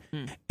intended.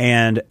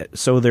 And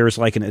so there's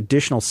like an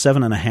additional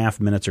 7.5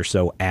 minutes or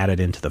so added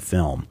into the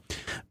film.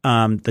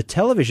 The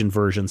television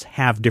versions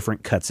have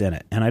different cuts in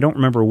it. And I don't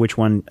remember which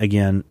one,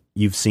 again,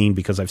 you've seen,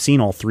 because I've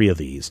seen all three of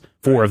these,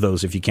 four of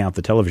those if you count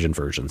the television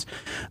versions.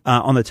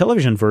 On the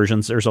television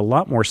versions, there's a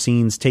lot more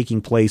scenes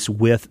taking place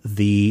with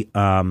the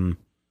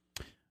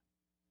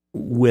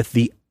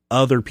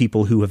other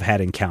people who have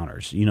had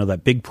encounters.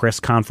 That big press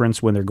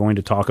conference when they're going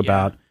to talk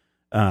about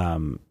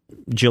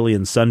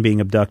Jillian's son being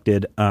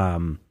abducted,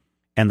 and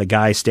the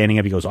guy standing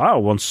up, he goes, I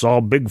once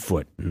saw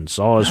Bigfoot and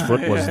saw his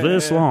foot was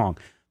this long.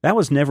 That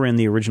was never in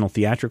the original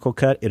theatrical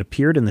cut. It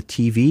appeared in the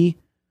TV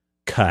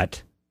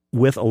cut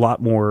with a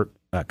lot more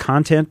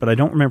content, but I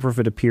don't remember if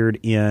it appeared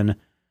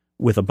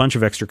with a bunch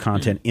of extra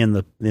content in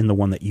the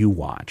one that you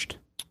watched.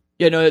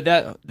 Yeah, no,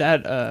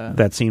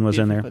 that scene was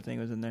in there. Thing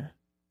was in there.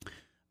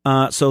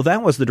 So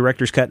that was the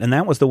director's cut, and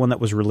that was the one that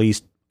was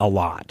released a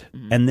lot.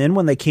 Mm-hmm. And then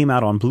when they came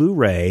out on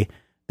Blu-ray,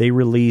 they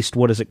released,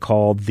 what is it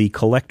called? The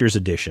collector's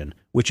edition,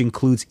 which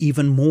includes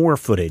even more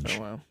footage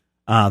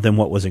than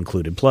what was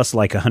included, plus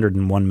like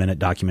 101-minute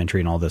documentary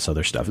and all this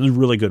other stuff. It was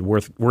really good,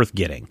 worth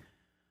getting.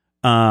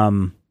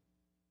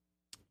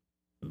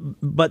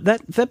 But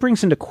that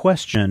brings into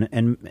question,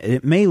 and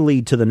it may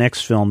lead to the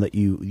next film that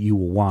you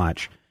will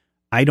watch.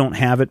 I don't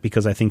have it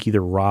because I think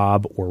either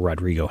Rob or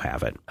Rodrigo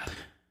have it.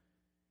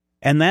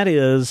 And that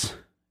is,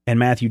 and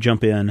Matthew,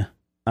 jump in,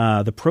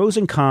 the pros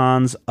and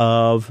cons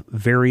of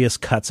various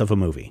cuts of a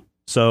movie.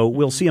 So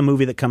we'll see a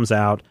movie that comes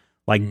out,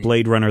 like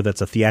Blade Runner,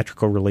 that's a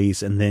theatrical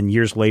release, and then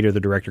years later the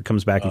director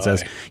comes back and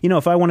says,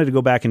 if I wanted to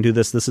go back and do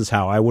this is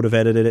how I would have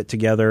edited it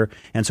together.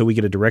 And so we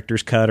get a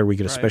director's cut, or we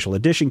get a special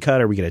edition cut,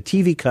 or we get a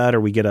TV cut,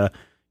 or we get a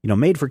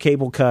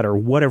made-for-cable cut, or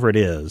whatever it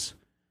is.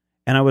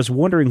 And I was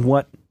wondering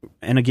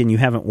and again,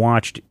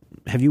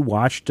 have you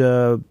watched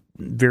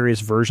various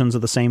versions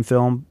of the same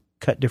film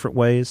cut different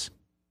ways?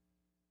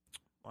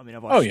 I mean,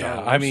 I've watched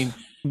Star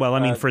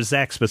Wars. For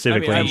Zach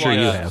specifically, I'm sure you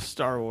have.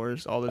 Star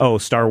Wars.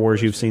 Star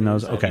Wars, you've seen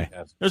those? Okay.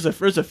 There's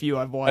a few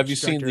I've watched. Have you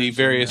seen the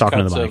various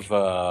cuts of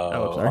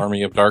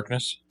Army of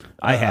Darkness?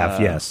 I have,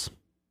 yes.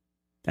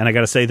 And I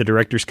got to say, the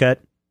director's cut,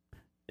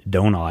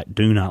 do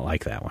not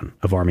like that one,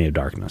 of Army of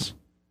Darkness.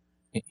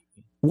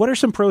 What are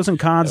some pros and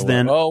cons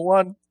then?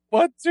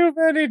 One too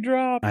many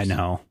drops. I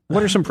know.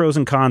 What are some pros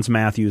and cons,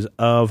 Matthews,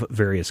 of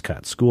various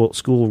cuts?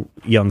 School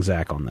young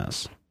Zach on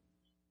this.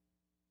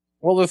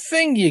 Well, the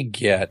thing you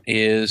get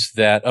is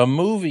that a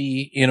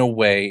movie, in a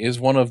way, is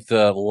one of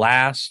the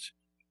last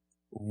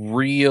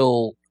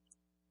real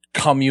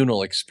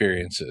communal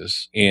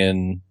experiences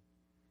in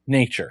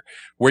nature,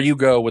 where you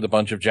go with a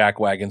bunch of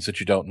jackwagons that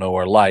you don't know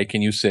or like,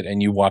 and you sit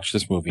and you watch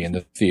this movie in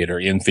the theater,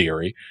 in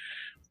theory.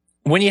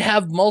 When you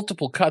have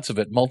multiple cuts of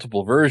it,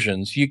 multiple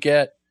versions, you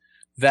get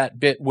that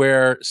bit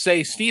where,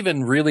 say,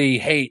 Steven really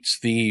hates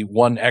the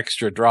one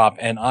extra drop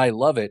and I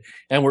love it,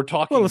 and we're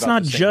talking well, it's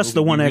about not just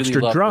the one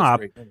extra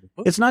drop.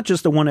 It's not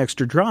just the one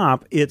extra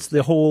drop. It's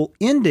the whole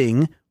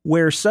ending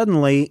where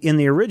suddenly in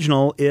the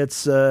original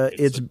it's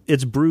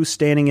Bruce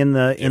standing in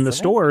the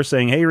store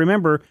saying, "Hey,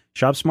 remember,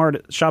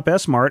 shop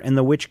S smart," and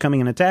the witch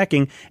coming and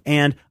attacking,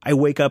 and I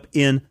wake up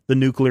in the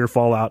nuclear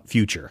fallout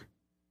future.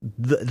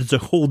 It's a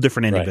whole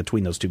different ending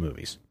between those two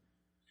movies.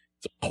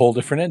 It's a whole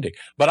different ending,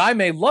 but I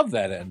may love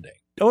that ending.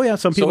 Oh yeah,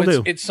 some people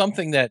do. It's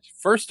something that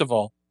first of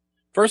all,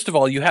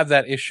 you have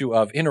that issue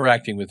of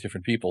interacting with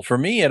different people. For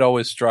me, it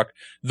always struck,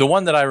 the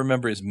one that I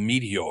remember is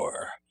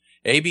Meteor.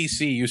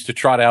 ABC used to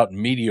trot out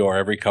Meteor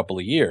every couple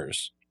of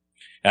years,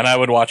 and I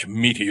would watch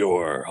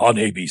Meteor on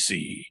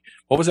ABC.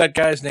 What was that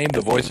guy's name?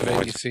 The voice of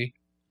ABC?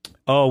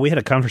 Oh, we had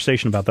a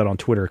conversation about that on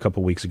Twitter a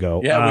couple weeks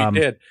ago. Yeah, we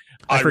did.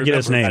 I forget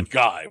his name. That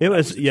guy. It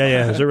was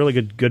it was a really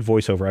good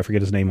voiceover. I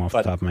forget his name off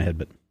the top of my head,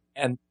 but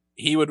and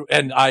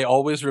I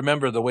always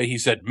remember the way he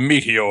said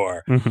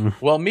Meteor. Mm-hmm.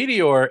 Well,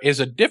 Meteor is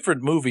a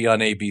different movie on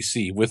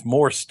ABC with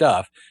more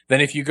stuff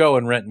than if you go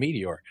and rent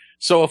Meteor.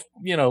 So if,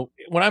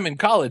 when I'm in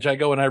college, I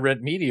go and I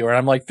rent Meteor, and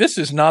I'm like, this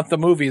is not the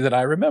movie that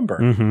I remember.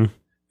 Mm-hmm.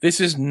 This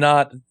is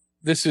not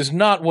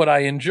what I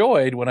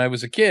enjoyed when I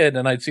was a kid,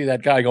 and I'd see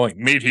that guy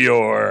going,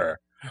 Meteor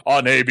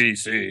on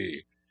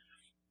ABC.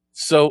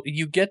 So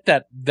you get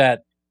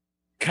that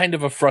kind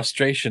of a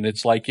frustration.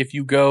 It's like if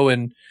you go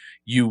and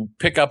you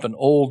pick up an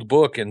old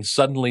book and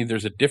suddenly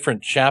there's a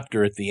different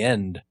chapter at the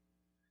end.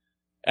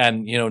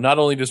 And, not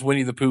only does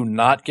Winnie the Pooh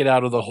not get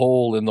out of the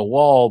hole in the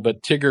wall,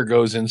 but Tigger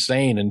goes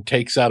insane and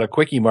takes out a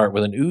Quickie Mart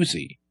with an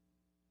Uzi.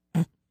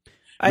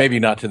 Maybe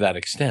not to that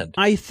extent.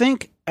 I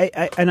think,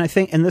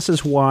 and this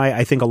is why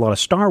I think a lot of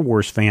Star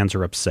Wars fans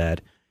are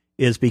upset,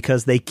 is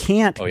because they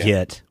can't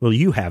get, well,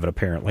 you have it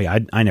apparently.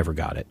 I never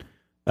got it.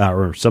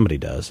 Or somebody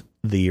does.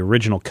 The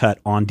original cut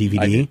on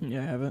DVD.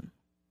 Yeah, I have it.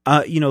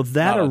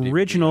 That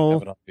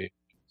original.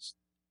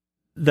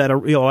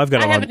 I've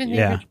got it on.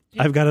 Yeah,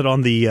 I've got it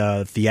on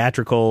the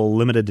theatrical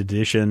limited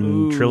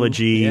edition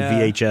trilogy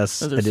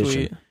VHS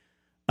edition.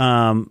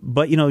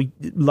 But a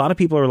lot of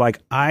people are like,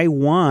 I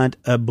want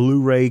a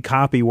Blu-ray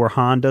copy where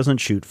Han doesn't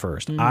shoot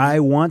first. I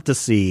want to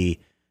see,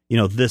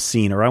 this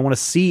scene, or I don't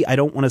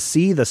want to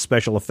see the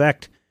special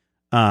effect,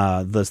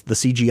 the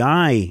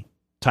CGI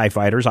TIE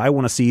fighters. I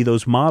want to see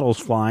those models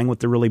flying with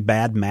the really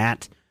bad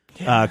matte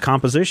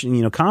composition,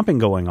 comping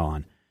going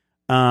on.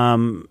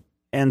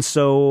 And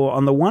so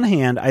on the one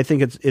hand, I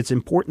think it's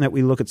important that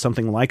we look at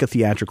something like a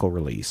theatrical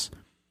release,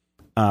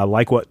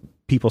 like what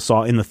people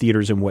saw in the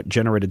theaters and what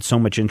generated so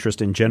much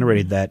interest and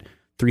generated that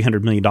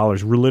 $300 million.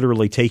 We're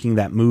literally taking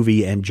that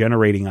movie and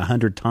generating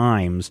 100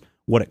 times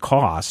what it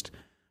cost,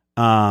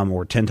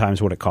 or 10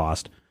 times what it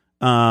cost.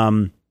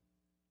 And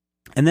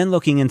then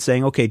looking and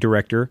saying, okay,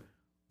 director,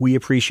 we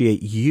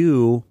appreciate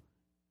you.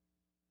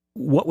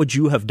 What would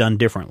you have done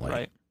differently?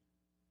 Right.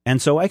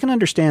 And so I can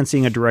understand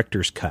seeing a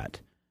director's cut.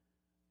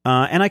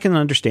 And I can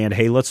understand,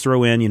 hey, let's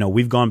throw in,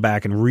 we've gone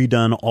back and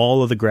redone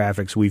all of the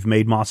graphics. We've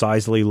made Mos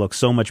Eisley look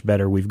so much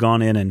better. We've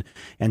gone in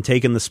and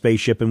taken the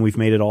spaceship and we've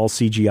made it all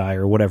CGI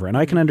or whatever. And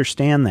I can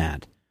understand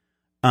that.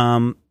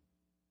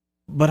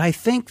 But I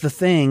think the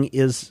thing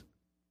is,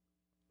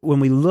 when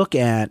we look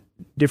at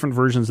different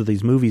versions of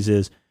these movies,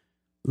 is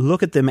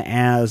look at them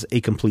as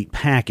a complete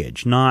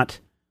package, not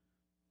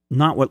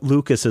what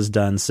Lucas has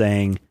done,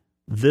 saying,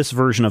 this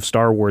version of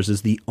Star Wars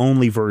is the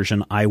only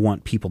version I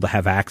want people to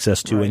have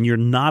access to, and you're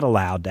not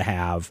allowed to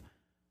have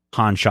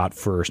Han shot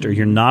first, or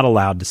you're not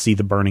allowed to see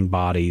the burning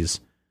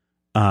bodies,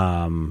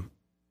 when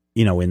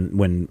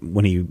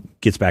he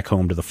gets back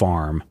home to the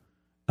farm,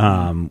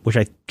 which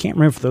I can't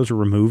remember if those were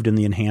removed in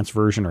the enhanced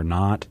version or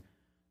not.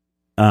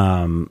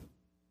 They're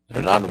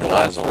not in the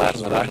last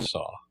that I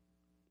saw.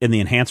 In the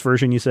enhanced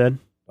version, you said?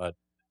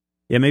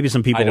 Yeah, maybe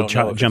some people will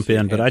jump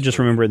in, but I just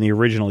remember in the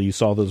original you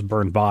saw those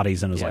burned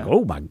bodies and it was like,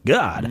 oh my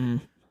God.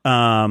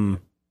 And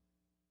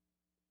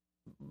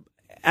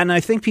I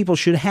think people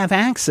should have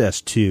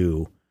access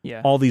to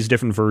all these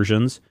different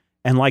versions.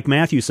 And like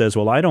Matthew says,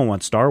 well, I don't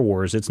want Star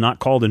Wars. It's not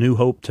called A New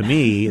Hope to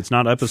me. It's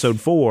not Episode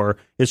 4.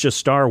 It's just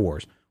Star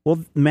Wars.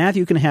 Well,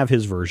 Matthew can have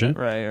his version.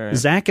 Right.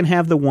 Zach can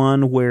have the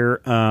one where,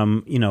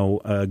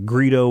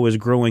 Greedo is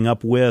growing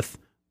up with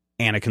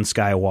Anakin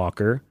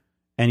Skywalker.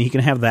 And he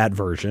can have that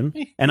version,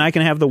 and I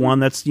can have the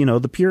one that's,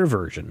 the pure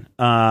version.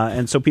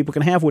 And so people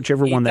can have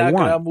whichever one they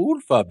want.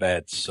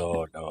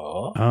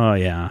 Oh,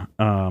 yeah.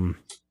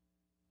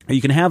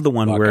 You can have the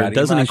one where it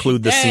doesn't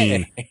include the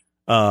scene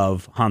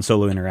of Han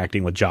Solo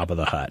interacting with Jabba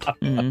the Hutt.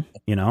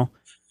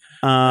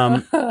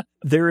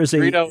 There is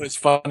Greedo is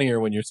funnier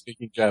when you're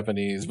speaking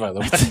Japanese, by the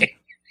way.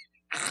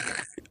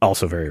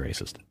 Also very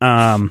racist.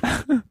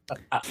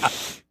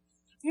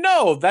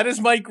 No, that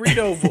is my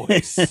Greedo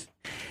voice.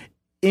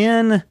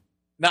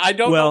 Now, I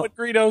don't know what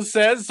Greedo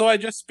says, so I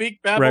just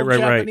speak babble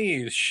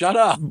Japanese. Right. Shut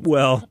up.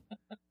 Well,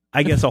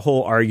 I guess a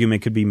whole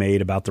argument could be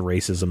made about the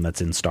racism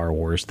that's in Star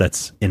Wars,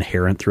 that's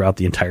inherent throughout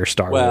the entire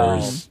Star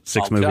Wars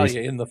 6 movies. I'll tell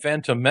you, in The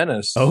Phantom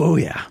Menace. Oh,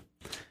 yeah.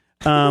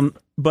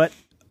 But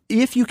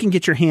if you can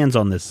get your hands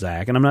on this,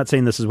 Zach, and I'm not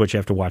saying this is what you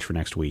have to watch for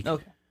next week.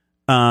 Okay.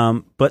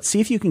 But see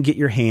if you can get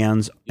your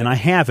hands, and I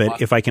have it,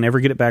 if I can ever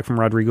get it back from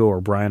Rodrigo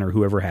or Brian or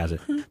whoever has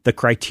it, the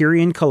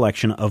Criterion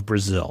Collection of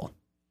Brazil.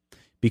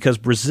 Because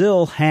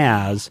Brazil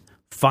has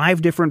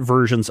 5 different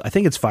versions. I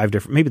think it's 5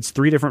 different, maybe it's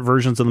 3 different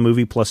versions of the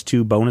movie plus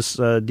 2 bonus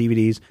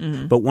DVDs.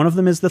 Mm-hmm. But one of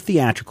them is the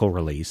theatrical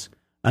release.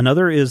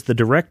 Another is the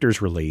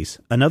director's release.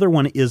 Another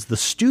one is the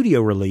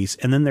studio release.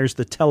 And then there's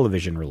the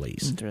television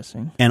release.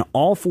 Interesting. And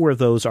all 4 of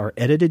those are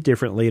edited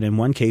differently. And in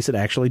one case, it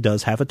actually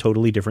does have a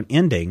totally different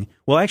ending.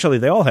 Well, actually,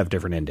 they all have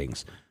different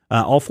endings.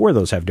 All 4 of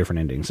those have different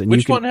endings. And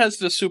which one has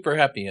the super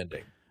happy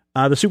ending?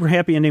 The super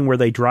happy ending where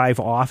they drive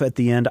off at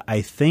the end,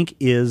 I think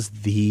is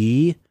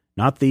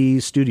not the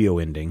studio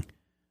ending.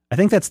 I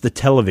think that's the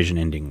television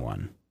ending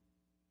one.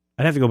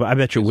 I'd have to go. I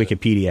bet you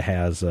Wikipedia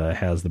has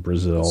the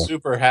Brazil. The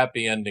super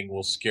happy ending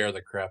will scare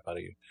the crap out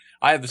of you.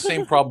 I have the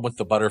same problem with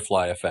the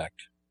butterfly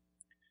effect.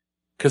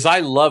 Because I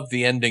love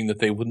the ending that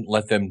they wouldn't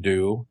let them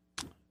do.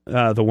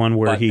 The one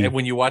where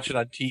when you watch it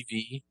on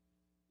TV,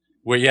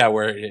 where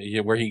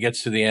he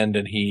gets to the end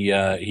and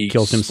he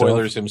kills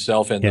spoilers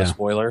himself in the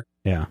spoiler.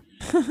 Yeah.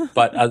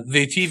 But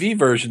the TV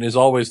version is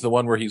always the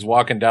one where he's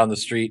walking down the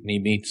street and he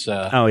meets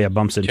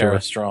bumps into Tara her.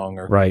 Strong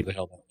or right. who the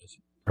hell that is.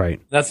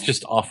 Right. That's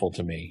just awful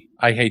to me.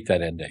 I hate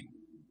that ending.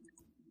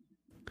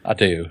 I'll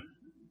tell you.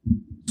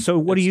 So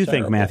what do you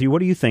think, Matthew? What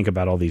do you think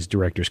about all these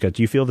director's cuts?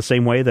 Do you feel the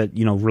same way that,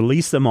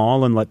 release them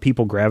all and let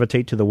people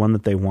gravitate to the one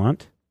that they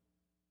want?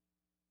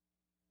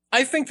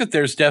 I think that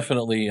there's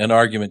definitely an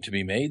argument to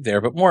be made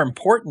there, but more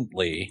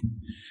importantly,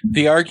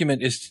 the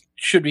argument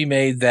should be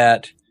made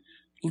that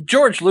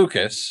George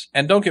Lucas,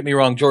 and don't get me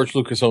wrong, George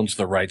Lucas owns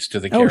the rights to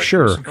the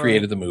characters and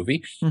created the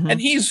movie, and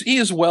he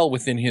is well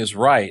within his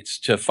rights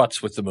to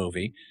futz with the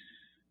movie.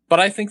 But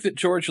I think that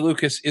George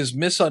Lucas is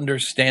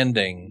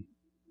misunderstanding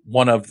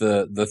one of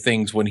the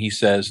things when he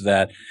says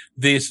that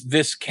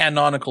this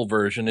canonical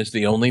version is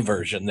the only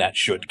version that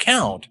should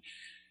count.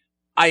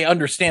 I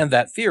understand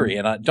that theory,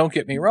 and don't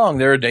get me wrong,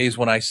 there are days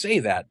when I say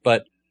that,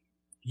 but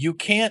you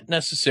can't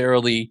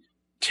necessarily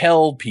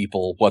tell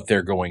people what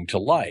they're going to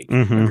like.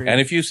 Mm-hmm. And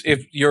if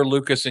you're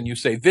Lucas and you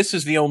say this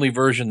is the only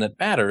version that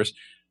matters,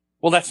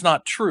 well, that's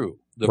not true.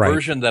 The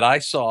version that I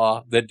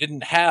saw that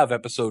didn't have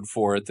episode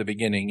 4 at the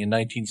beginning in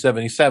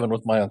 1977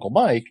 with my Uncle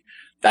Mike,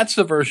 that's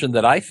the version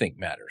that I think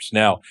matters.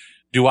 Now,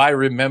 do I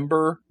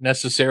remember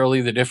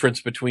necessarily the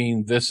difference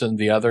between this and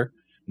the other?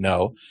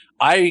 No.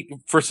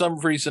 For some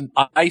reason,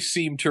 I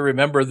seem to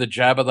remember the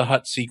Jabba the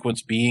Hutt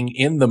sequence being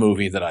in the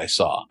movie that I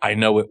saw. I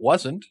know it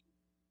wasn't,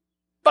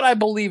 but I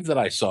believe that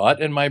I saw it,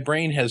 and my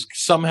brain has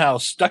somehow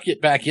stuck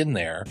it back in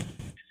there.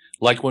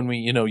 Like when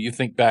you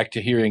think back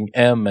to hearing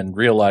M and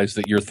realize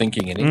that you're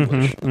thinking in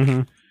English. Mm-hmm,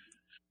 mm-hmm.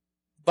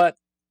 But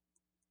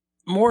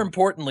more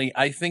importantly,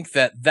 I think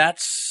that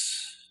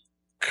that's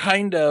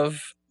kind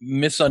of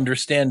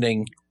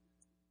misunderstanding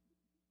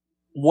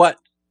what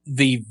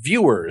the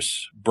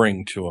viewers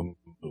bring to a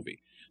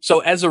movie. So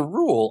as a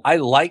rule, I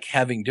like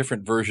having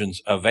different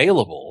versions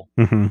available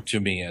to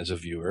me as a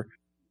viewer,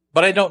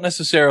 but I don't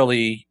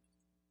necessarily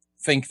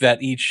think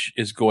that each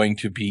is going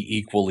to be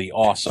equally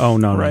awesome. Oh,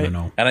 no, right?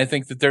 No. And I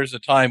think that there's a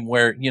time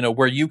where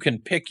you can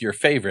pick your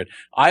favorite.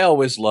 I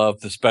always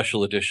love the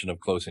special edition of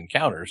Close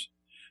Encounters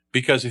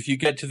because if you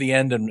get to the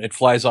end and it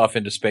flies off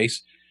into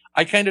space,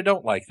 I kind of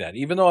don't like that.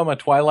 Even though I'm a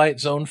Twilight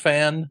Zone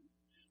fan,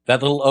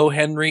 that little O.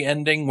 Henry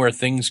ending where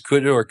things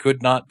could or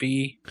could not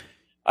be,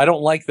 I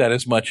don't like that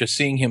as much as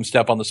seeing him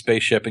step on the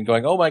spaceship and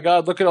going, oh my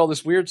God, look at all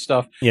this weird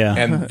stuff. Yeah.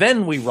 And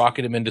then we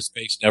rocket him into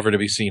space, never to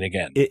be seen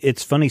again.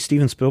 It's funny.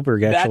 Steven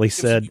Spielberg actually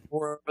said,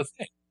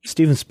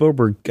 Steven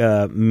Spielberg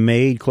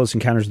made Close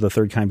Encounters of the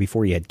Third Kind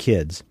before he had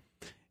kids.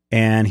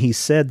 And he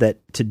said that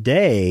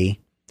today,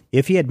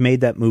 if he had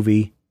made that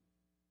movie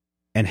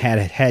and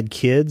had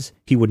kids,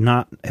 he would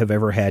not have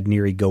ever had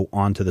Neri go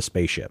onto the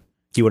spaceship.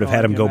 He would have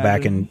had him go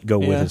back and go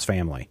with his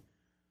family.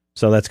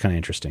 So that's kind of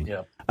interesting.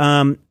 Yeah.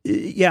 And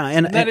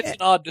that is an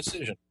odd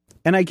decision.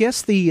 And I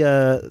guess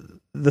the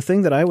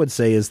thing that I would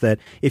say is that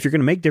if you're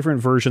going to make different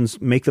versions,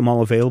 make them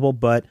all available.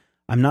 But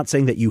I'm not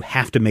saying that you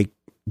have to make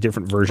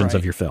different versions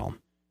of your film.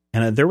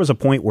 And there was a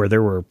point where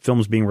there were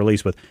films being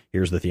released with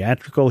here's the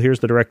theatrical, here's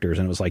the directors,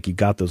 and it was like you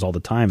got those all the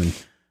time. And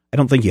I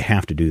don't think you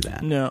have to do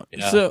that. No.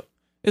 Yeah. So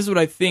this is what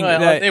I think.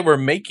 They were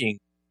making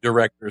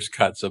director's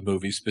cuts of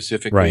movies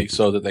specifically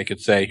so that they could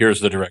say,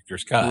 here's the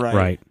director's cut.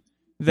 Right.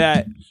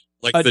 That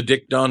like the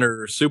Dick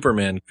Donner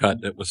Superman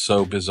cut that was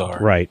so bizarre.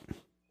 Right.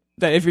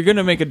 That if you're going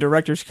to make a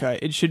director's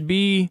cut, it should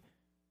be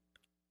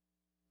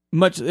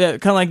much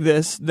kind of like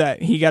this,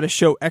 that he got to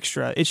show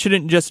extra. It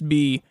shouldn't just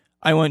be,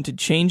 I want to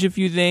change a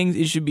few things.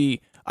 It should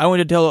be, I want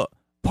to tell a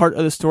part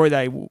of the story that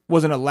I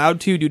wasn't allowed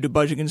to due to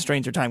budget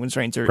constraints or time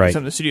constraints or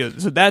some of the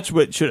studios. So that's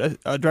what should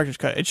a director's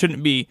cut. It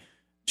shouldn't be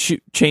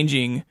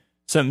changing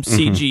some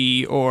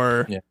CG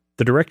or... Yeah.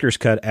 The director's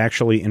cut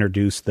actually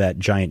introduced that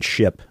giant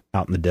ship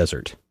out in the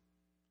desert.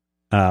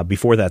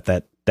 Before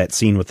that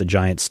scene with the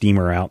giant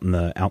steamer out in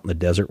the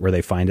desert where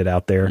they find it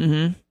out there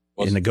in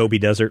the Gobi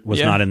Desert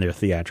was not in their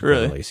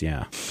theatrical release.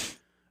 Yeah.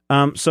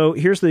 So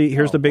here's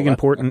the big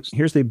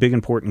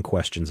important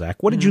question,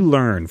 Zach. What did you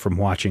learn from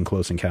watching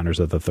Close Encounters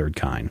of the Third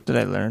Kind? Did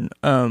I learn?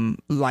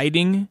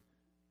 Lighting.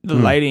 The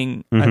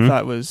lighting I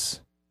thought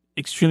was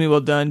extremely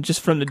well done,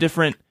 just from the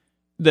different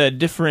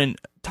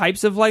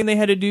types of lighting they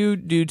had to do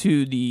due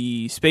to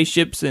the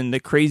spaceships and the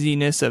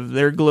craziness of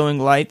their glowing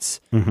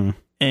lights,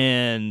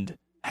 and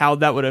how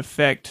that would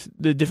affect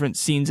the different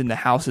scenes in the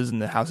houses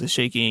and the houses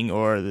shaking,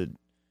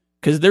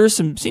 because there were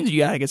some scenes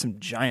you gotta get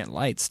some giant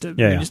lights to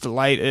just to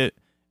light it,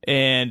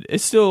 and it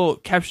still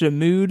captured a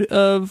mood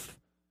of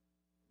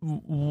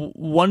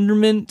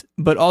wonderment,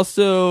 but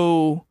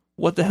also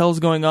what the hell's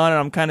going on, and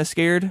I'm kind of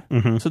scared.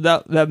 So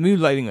that mood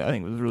lighting, I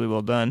think, was really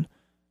well done.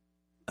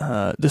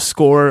 The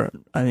score,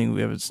 I think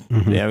we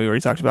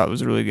already talked about,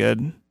 was really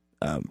good.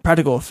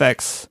 Practical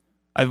effects,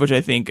 which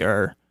I think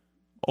are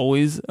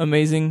always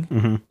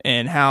amazing,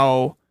 and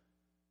how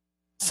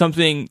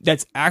something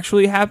that's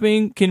actually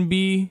happening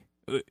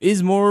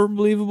is more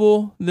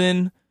believable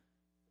than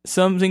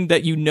something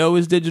that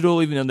is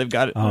digital, even though they've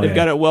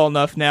got it well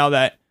enough now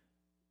that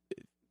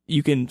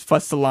you can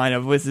fuss the line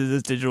of is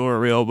this digital or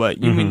real, but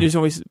you can just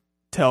always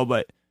tell.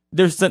 But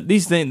there's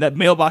these things that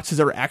mailboxes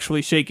are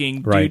actually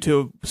shaking due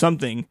to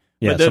something.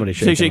 Yeah, somebody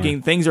shaking.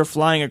 Right. Things are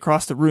flying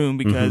across the room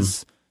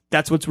because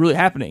that's what's really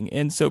happening.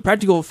 And so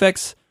practical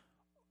effects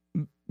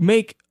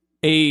make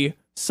a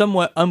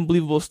somewhat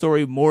unbelievable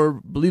story more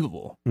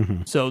believable.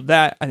 So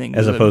that, I think,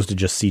 as opposed to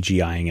just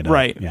CGIing it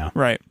right, up. Yeah.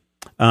 Right.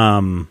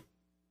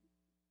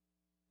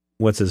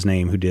 What's his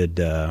name who did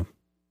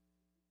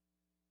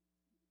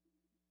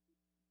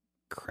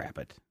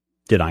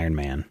did Iron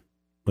Man?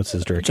 What's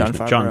his director?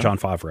 Jon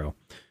Favreau.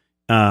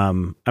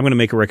 I'm going to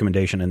make a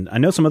recommendation, and I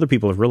know some other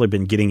people have really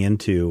been getting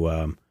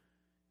into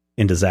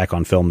Zach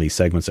on Film, these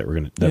segments that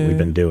we've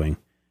been doing.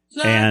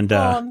 Zach and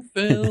on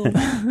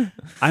Film.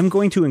 I'm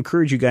going to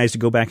encourage you guys to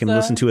go back and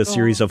listen to a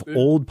series of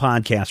old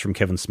podcasts from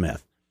Kevin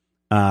Smith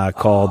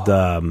called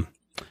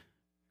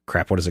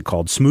what is it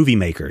called? Smovie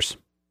Makers.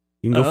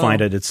 You can go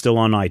find it. It's still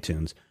on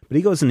iTunes. But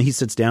he goes and he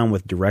sits down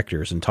with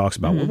directors and talks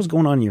about what was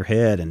going on in your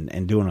head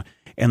and doing.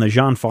 And the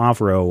Jon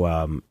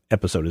Favreau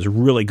episode is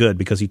really good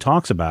because he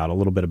talks a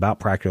little bit about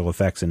practical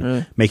effects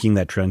and making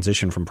that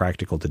transition from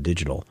practical to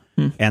digital.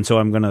 And so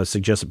I'm going to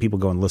suggest that people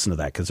go and listen to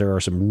that because there are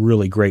some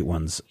really great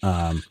ones.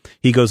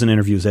 He goes and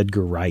interviews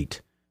Edgar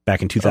Wright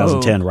back in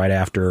 2010, right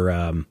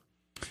after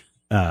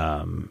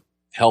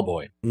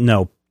Hellboy.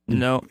 No.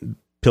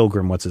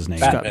 Pilgrim. What's his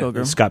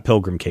name? Scott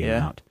Pilgrim came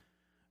out.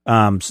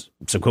 So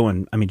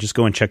just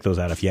go and check those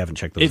out if you haven't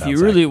checked those out. If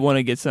you really want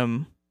to get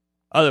some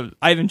other,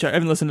 I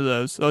haven't listened to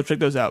those. I'll check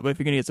those out. But if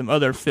you're going to get some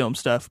other film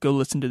stuff, go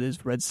listen to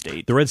this Red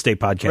State. The Red State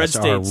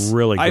podcasts are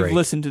really great. I've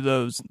listened to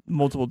those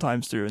multiple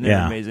times through, and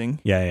they're amazing.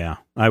 Yeah.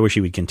 I wish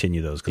he would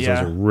continue those because those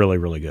are really,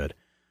 really good.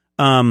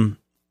 I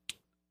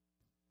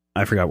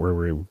forgot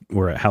where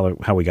we're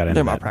how we got into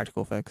that. About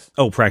practical effects.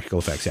 Oh, practical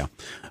effects, yeah.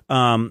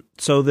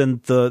 So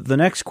then the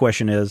next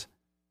question is,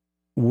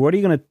 what are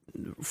you going to,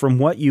 from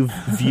what you've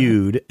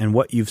viewed and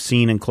what you've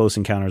seen in Close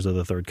Encounters of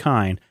the Third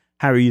Kind,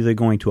 how are you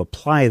going to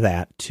apply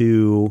that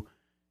to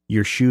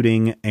your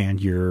shooting and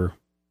your,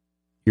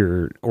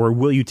 or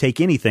will you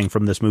take anything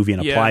from this movie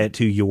and apply it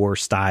to your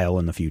style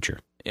in the future?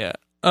 Yeah.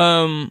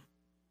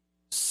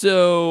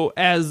 So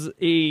as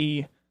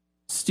a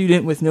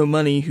student with no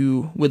money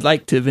who would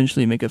like to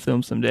eventually make a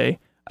film someday,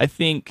 I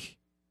think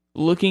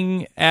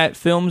looking at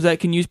films that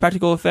can use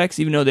practical effects,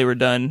 even though they were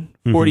done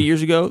 40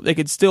 years ago, they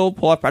could still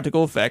pull off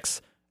practical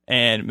effects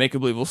and make a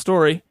believable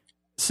story.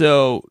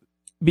 So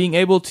being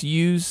able to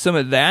use some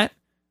of that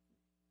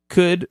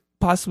could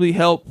possibly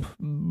help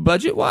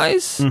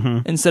budget-wise,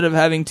 instead of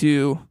having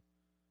to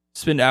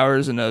spend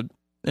hours in a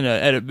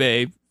edit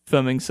bay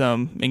filming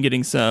some and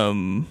getting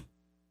some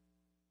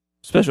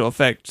special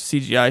effect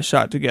CGI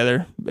shot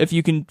together. If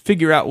you can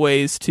figure out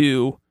ways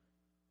to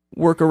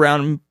work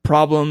around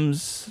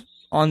problems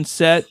on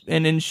set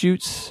and in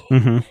shoots,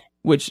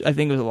 which I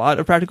think was a lot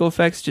of practical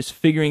effects, just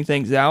figuring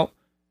things out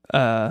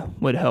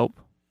would help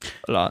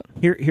a lot.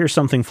 Here's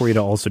something for you to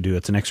also do.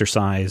 It's an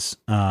exercise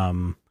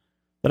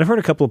that I've heard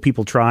a couple of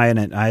people try,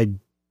 and I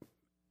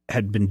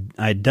had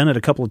done it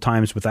a couple of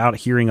times without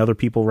hearing other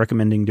people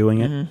recommending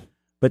doing it.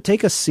 But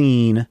take a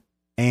scene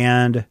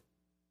and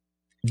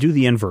do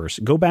the inverse.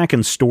 Go back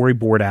and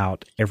storyboard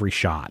out every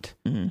shot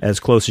as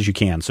close as you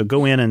can. So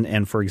go in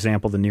and for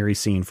example, the Neri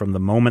scene, from the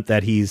moment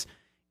that he's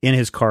in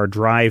his car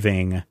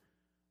driving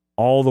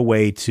all the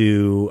way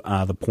to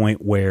the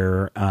point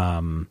where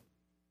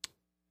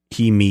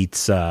he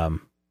meets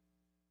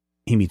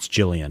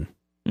Jillian,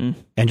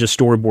 and just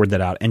storyboard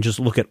that out and just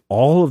look at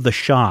all of the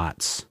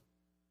shots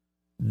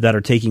that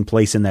are taking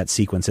place in that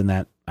sequence, in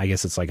that, I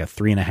guess it's like a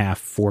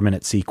 3.5-4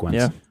 minute sequence.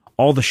 Yeah.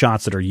 All the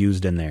shots that are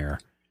used in there,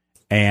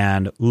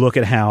 and look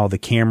at how the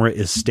camera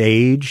is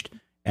staged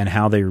and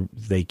how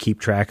they keep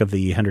track of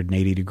the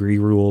 180 degree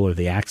rule or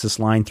the axis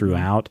line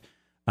throughout,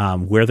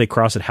 where they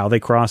cross it, how they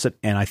cross it.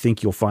 And I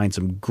think you'll find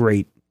some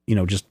great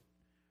just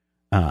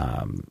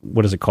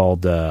what is it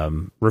called?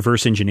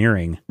 Reverse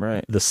engineering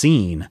the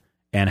scene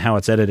and how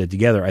it's edited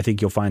together. I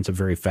think you'll find some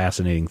very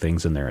fascinating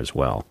things in there as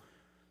well.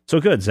 So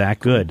good, Zach.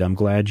 Good. I'm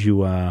glad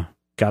you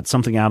got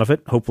something out of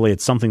it. Hopefully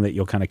it's something that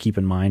you'll kind of keep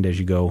in mind as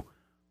you go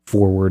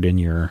forward in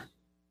your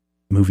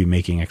movie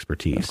making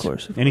expertise. Of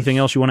course. Anything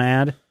else you want to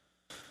add?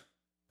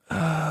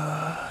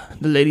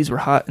 The ladies were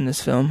hot in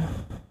this film.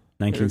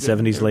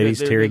 1970s ladies,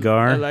 Terry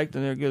Garr. I liked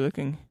them. They're good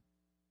looking.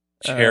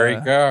 Terry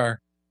Garr.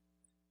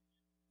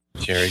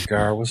 Terry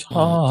Garr was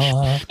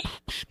hot.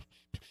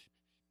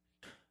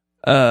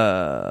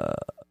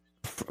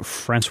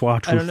 Francois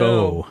Truffaut. I don't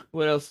know.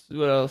 What else?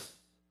 Truffaut.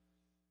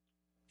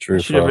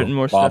 Should have written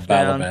more Bob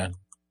stuff down.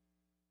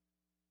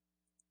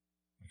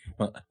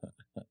 Balaban.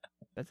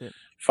 That's it.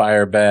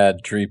 Fire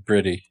bad, tree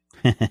pretty.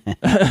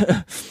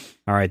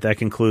 All right, that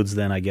concludes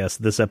then, I guess,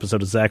 this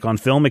episode of Zach on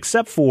Film,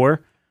 except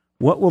for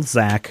what will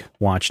Zach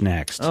watch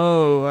next?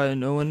 Oh,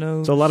 no one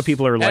knows. So a lot of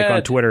people are like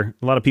on Twitter.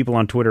 A lot of people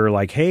on Twitter are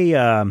like, hey,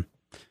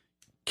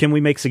 can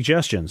we make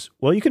suggestions?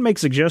 Well, you can make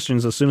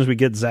suggestions as soon as we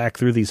get Zach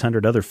through these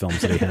 100 other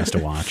films that he has to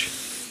watch.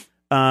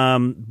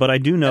 But I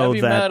do know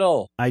Heavy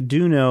metal. I'm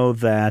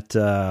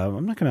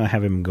not going to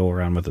have him go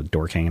around with a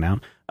dork hanging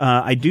out.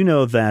 I do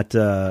know that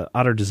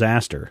Otter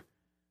Disaster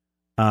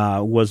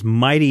was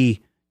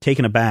mighty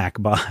taken aback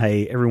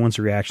by everyone's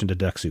reaction to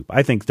Duck Soup.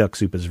 I think Duck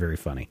Soup is very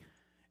funny.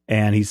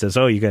 And he says,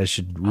 "Oh, you guys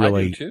should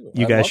really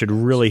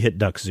hit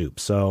Duck Soup."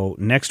 So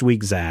next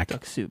week, Zach,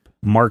 Duck Soup,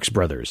 Marx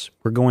Brothers.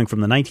 We're going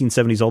from the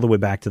 1970s all the way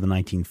back to the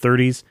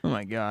 1930s. Oh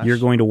my gosh! You're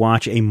going to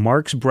watch a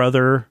Marx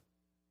Brother.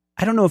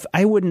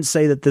 I wouldn't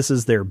say that this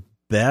is their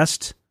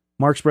best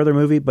Marx Brother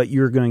movie, but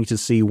you're going to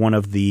see one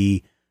of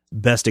the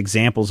best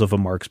examples of a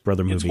Marx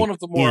Brother movie. It's one of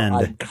the more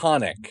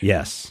iconic.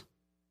 Yes,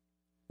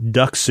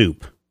 Duck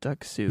Soup.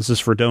 Duck Soup. This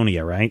is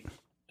Fredonia, right?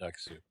 Duck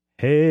Soup.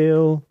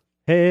 Hail,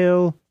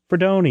 hail,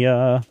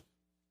 Fredonia.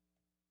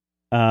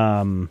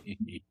 Go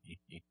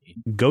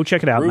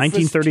check it out.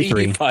 Rufus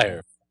 1933. T.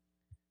 Fire.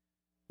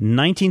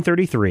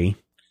 1933.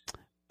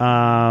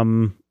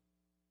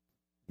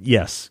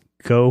 Yes,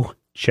 go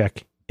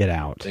check it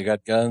out. They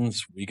got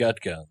guns. We got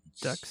guns.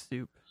 Duck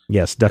Soup.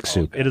 Yes, Duck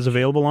Soup. It is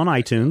available on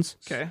iTunes.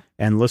 Okay.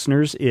 And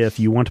listeners, if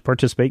you want to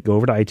participate, go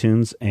over to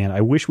iTunes. And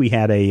I wish we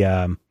had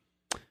a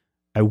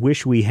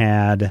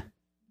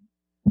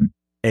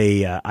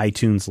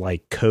iTunes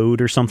like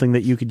code or something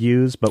that you could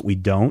use, but we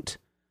don't.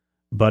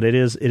 But it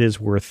is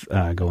worth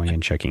going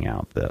and checking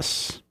out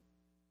this.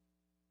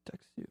 Duck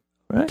Soup.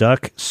 Right.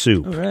 Duck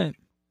Soup. All right.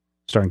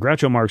 Starring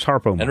Groucho Marx,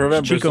 Harpo Marx,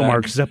 remember, Chico Zach,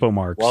 Marx, Zeppo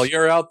Marx. While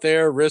you're out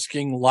there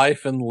risking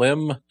life and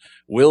limb,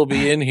 we'll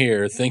be in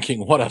here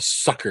thinking, what a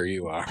sucker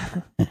you are.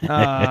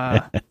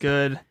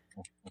 Good.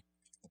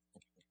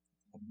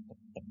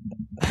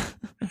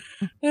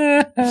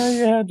 You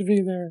had to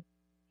be there.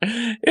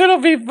 It'll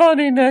be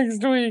funny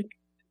next week.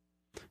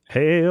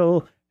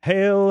 Hail,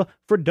 hail,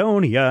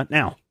 Fredonia.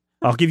 Now,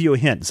 I'll give you a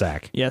hint,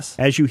 Zach. Yes.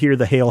 As you hear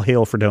the Hail,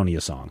 Hail,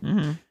 Fredonia song,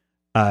 Mm-hmm.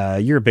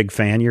 You're a big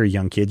fan. You're a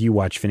young kid. You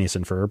watch Phineas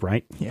and Ferb,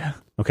 right? Yeah.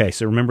 Okay,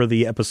 so remember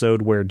the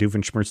episode where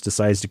Doofenshmirtz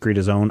decides to create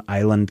his own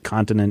island,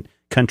 continent,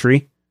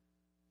 country?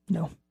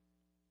 No.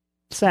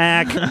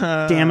 Zach,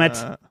 damn it.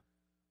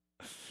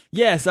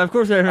 Yes, of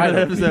course I remember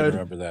that episode. I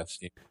remember that,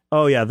 Steve.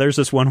 Oh, yeah, there's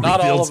this one where Not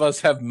all of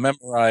us have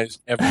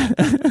memorized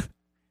everything.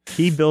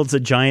 he builds a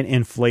giant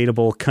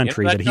inflatable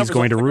country that he's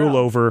going to rule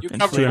over to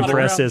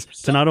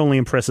not only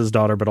impress his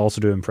daughter, but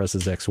also to impress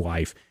his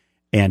ex-wife.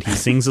 And he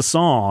sings a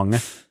song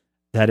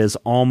that is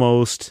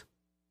almost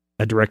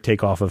a direct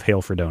takeoff of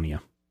Hail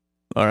Fredonia.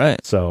 All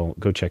right. So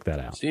go check that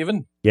out.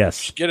 Steven?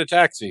 Yes. Get a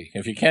taxi.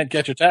 If you can't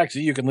get your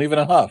taxi, you can leave in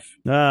a huff.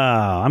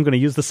 I'm going to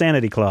use the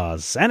sanity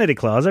clause. Sanity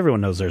clause.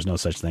 Everyone knows there's no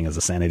such thing as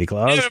a sanity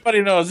clause.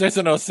 Everybody knows there's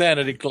no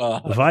sanity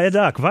clause. Via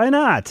duck. Why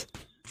not?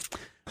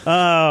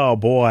 Oh,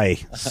 boy.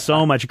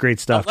 So much great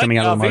stuff coming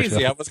out of the Marx.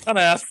 I was going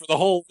to ask for the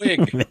whole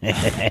wig.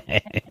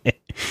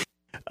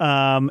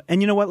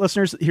 And you know what,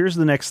 listeners? Here's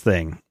the next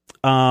thing.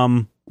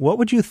 What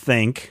would you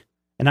think?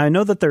 And I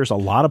know that there's a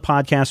lot of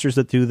podcasters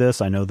that do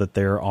this. I know that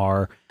there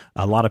are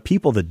a lot of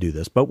people that do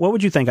this. But what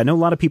would you think? I know a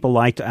lot of people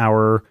liked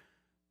our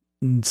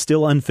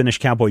still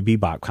unfinished Cowboy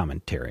Bebop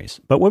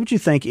commentaries. But what would you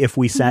think if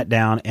we sat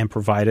down and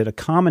provided a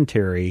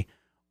commentary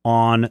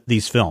on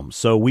these films?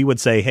 So we would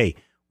say, hey,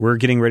 we're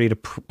getting ready to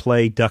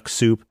play Duck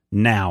Soup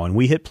now. And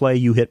we hit play,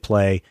 you hit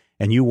play,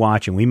 and you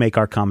watch, and we make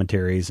our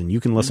commentaries, and you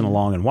can listen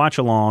along and watch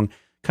along,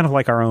 kind of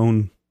like our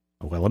own.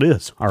 Well, it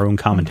is our own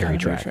commentary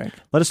track.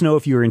 Let us know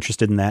if you're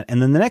interested in that.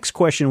 And then the next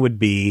question would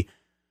be,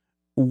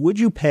 would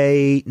you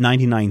pay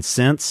 99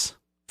 cents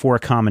for a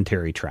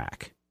commentary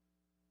track?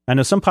 I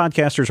know some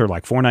podcasters are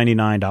like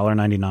 $4.99,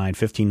 $1.99,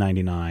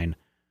 $15.99.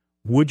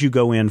 Would you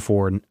go in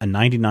for a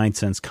 99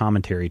 cents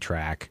commentary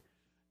track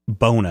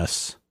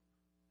bonus?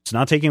 It's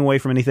not taking away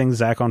from anything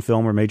Zach on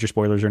Film or Major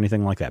Spoilers or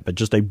anything like that, but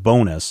just a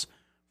bonus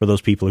for those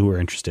people who are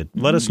interested.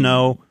 Let us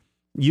know.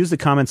 Use the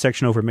comment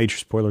section over at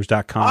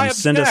majorspoilers.com. I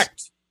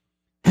object.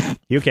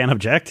 You can't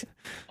object.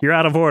 You're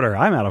out of order.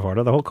 I'm out of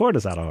order. The whole court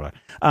is out of order.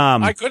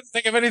 I couldn't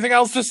think of anything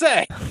else to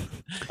say.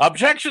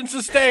 Objection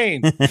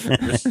sustained.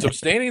 You're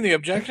sustaining the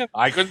objection?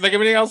 I couldn't think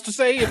of anything else to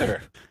say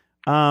either.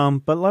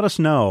 But let us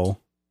know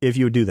if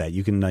you would do that.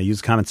 You can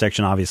use the comment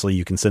section. Obviously,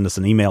 you can send us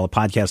an email at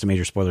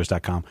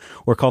podcast@majorspoilers.com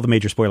or call the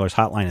Major Spoilers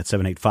hotline at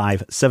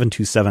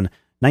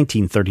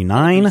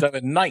 785-727-1939.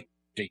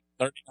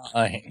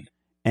 1939.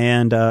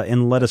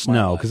 And let us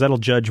know, because that'll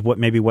judge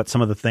what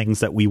some of the things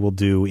that we will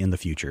do in the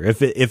future.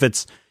 If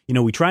it's,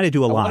 we try to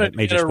do a lot at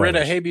Major Spoilers. I wanted to get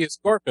rid of habeas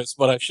corpus,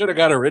 but I should have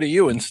got rid of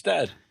you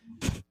instead.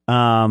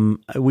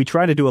 We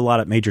try to do a lot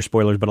at Major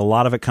Spoilers, but a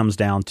lot of it comes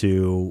down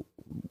to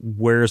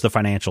where's the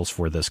financials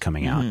for this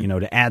coming out.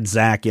 To add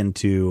Zach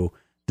into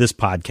this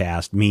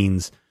podcast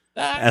means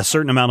a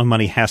certain amount of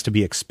money has to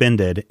be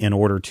expended in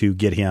order to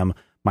get him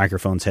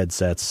microphones,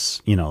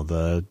 headsets,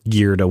 the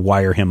gear to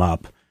wire him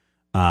up.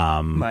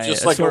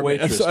 Just like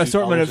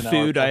assortment of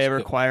food I ever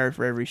acquired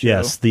for every show.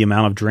 Yes, the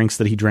amount of drinks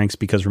that he drinks,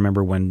 because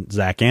remember, when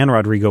Zach and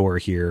Rodrigo are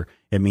here,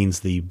 it means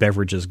the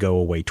beverages go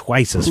away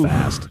twice as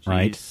fast,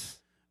 right?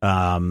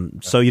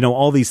 So,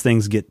 all these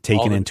things get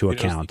taken into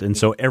account. And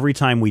so every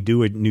time we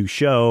do a new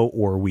show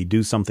or we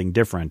do something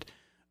different,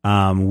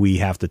 we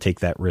have to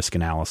take that risk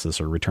analysis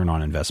or return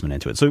on investment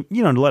into it. So,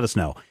 let us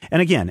know. And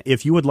again,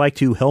 if you would like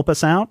to help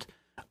us out,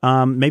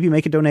 maybe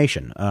make a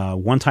donation,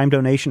 one-time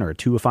donation, or a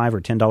 $2, $5,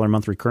 or $10 a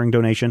month recurring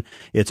donation.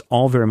 It's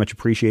all very much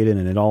appreciated,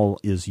 and it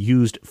all is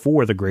used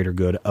for the greater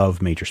good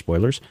of Major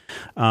Spoilers.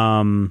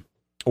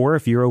 Or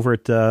if you're over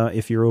at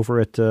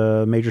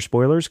Major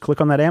Spoilers, click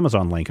on that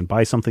Amazon link and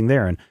buy something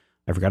there. And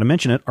I forgot to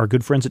mention it, our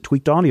good friends at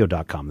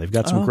tweakedaudio.com. They've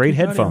got some great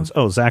headphones.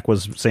 Audio. Oh, Zach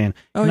was saying,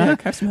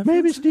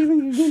 maybe Steven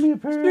can give me a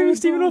pair. Maybe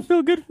Steven will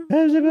feel good.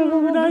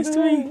 Nice to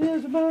me.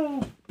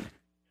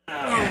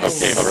 Okay,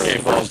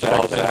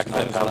 Zach.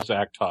 That's how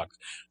Zach talks.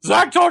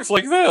 Zach talks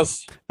like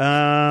this.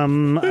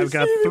 I've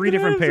got three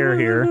different pair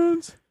here.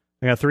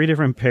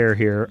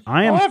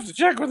 I'll have to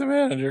check with the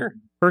manager.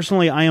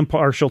 Personally, I am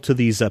partial to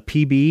these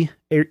PB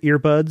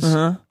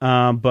earbuds,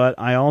 but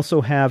I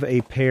also have a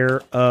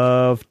pair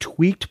of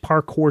tweaked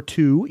Parkour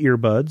 2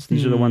 earbuds.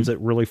 These are the ones that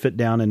really fit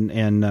down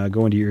and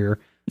go into your ear.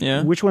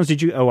 Yeah. Which ones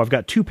did you? Oh, I've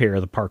got two pair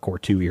of the Parkour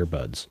 2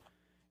 earbuds.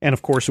 And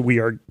of course, we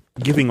are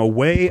giving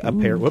away a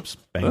pair. Whoops,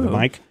 bang the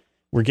mic.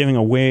 We're giving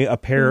away a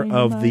pair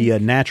of the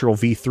Natural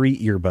V3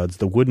 earbuds,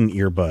 the wooden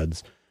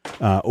earbuds,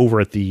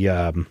 over at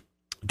the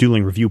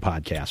Dueling Review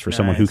podcast for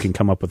someone who can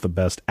come up with the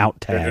best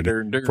out tag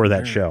for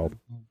that show.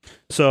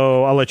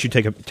 So I'll let you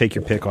take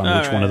your pick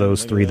on which one of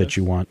those three that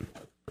you want.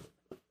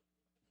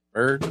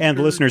 And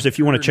listeners, if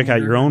you want to check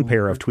out your own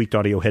pair of Tweaked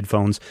Audio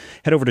headphones,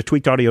 head over to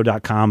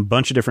tweakedaudio.com.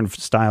 Bunch of different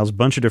styles,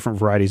 bunch of different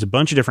varieties, a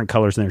bunch of different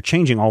colors, and they're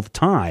changing all the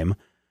time.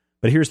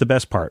 But here's the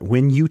best part.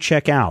 When you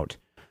check out,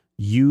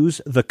 use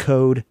the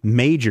code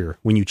MAJOR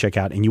when you check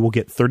out, and you will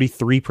get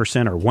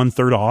 33% or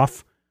 1/3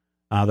 off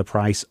the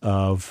price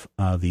of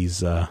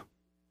these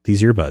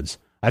earbuds.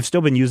 I've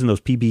still been using those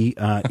PB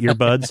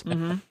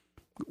earbuds.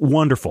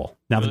 Wonderful.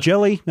 Now the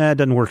jelly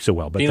doesn't work so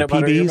well, but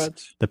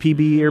the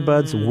PB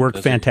earbuds work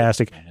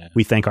fantastic.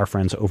 We thank our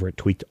friends over at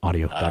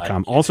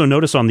tweakedaudio.com. Also,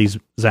 notice on these,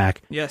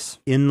 Zach,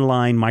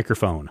 inline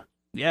microphone.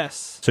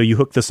 Yes. So you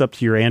hook this up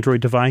to your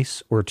Android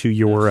device or to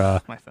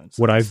your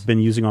what I've been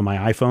using on my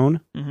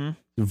iPhone.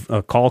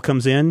 A call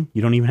comes in.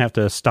 You don't even have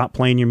to stop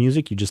playing your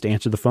music. You just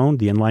answer the phone,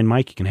 the inline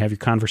mic. You can have your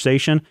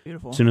conversation.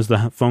 Beautiful. As soon as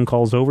the phone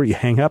call's over, you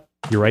hang up.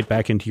 You're right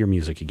back into your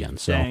music again.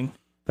 So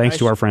thanks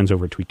to our friends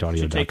over at tweakedaudio.com.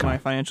 Should take my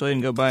financial aid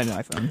and go buy an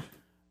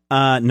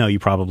iPhone. No, you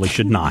probably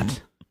should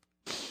not.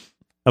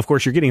 Of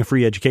course, you're getting a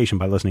free education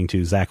by listening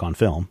to Zach on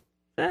Film.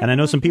 And I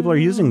know some people are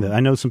using that. I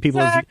know some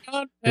people.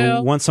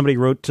 Once somebody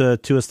wrote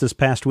to us this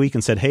past week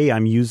and said, "Hey, I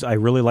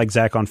really like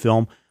Zach on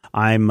Film.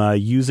 I'm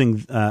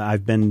using.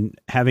 I've been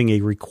having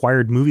a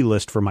required movie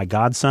list for my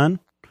godson,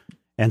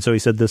 and so he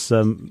said this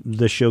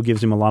show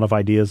gives him a lot of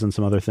ideas and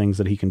some other things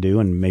that he can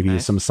do, and maybe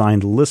some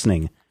assigned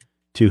listening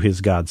to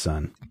his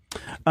godson."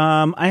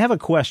 I have a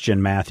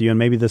question, Matthew, and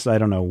maybe this, I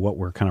don't know what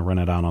we're kind of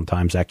running out on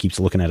time. Zach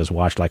keeps looking at his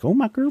watch like, "Oh,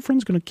 my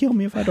girlfriend's going to kill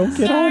me if I don't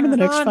get home in the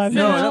next 5 minutes."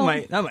 No,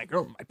 not my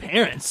girl, my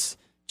parents.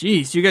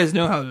 Jeez, you guys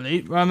know how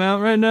late I'm out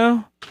right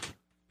now?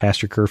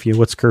 Past your curfew?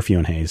 What's curfew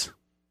in Hayes?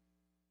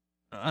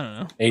 I don't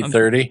know.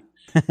 8:30.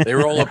 They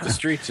roll up the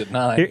streets at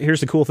 9.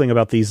 Here's the cool thing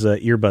about these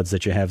earbuds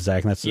that you have,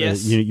 Zach. And that's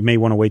you may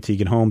want to wait till you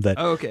get home.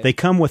 They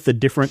come with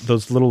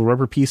those little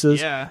rubber pieces.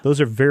 Yeah. Those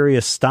are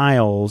various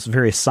styles,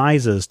 various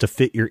sizes to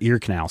fit your ear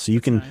canal. So you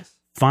can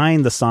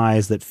find the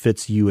size that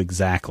fits you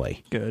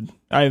exactly. Good.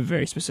 I have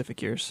very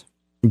specific ears.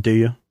 Do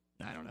you?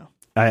 I don't know.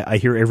 I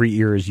hear every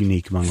ear is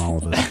unique among all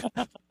of us.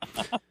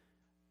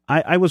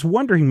 I was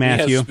wondering,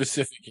 Matthew. He has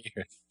specific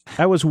ears.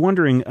 I was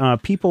wondering,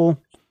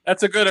 people.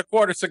 That's a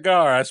quarter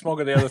cigar. I smoke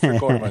the other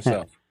 3/4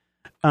 myself.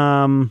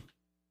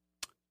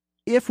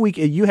 If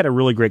you had a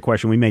really great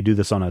question. We may do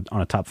this on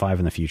a top 5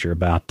 in the future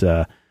about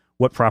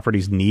what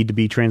properties need to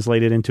be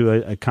translated into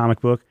a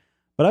comic book.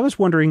 But I was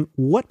wondering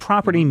what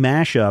property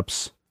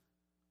mashups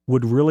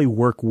would really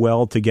work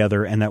well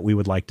together and that we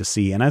would like to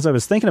see. And as I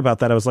was thinking about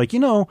that, I was like,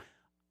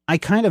 I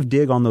kind of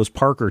dig on those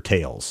Parker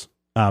tales.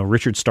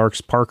 Richard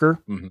Stark's Parker,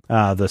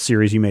 the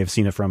series. You may have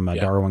seen it from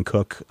Darwin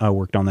Cook,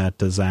 worked on that,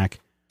 Zach.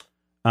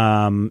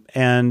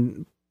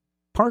 And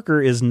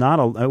Parker is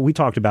not we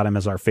talked about him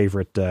as our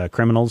favorite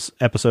Criminals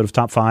episode of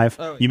Top 5.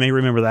 Oh, yeah. You may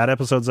remember that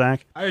episode,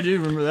 Zach. I do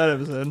remember that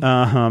episode.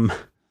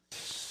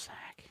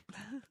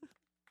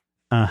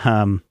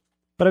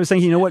 But I was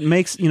thinking, what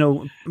makes,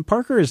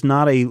 Parker is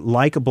not a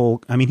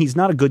likable, he's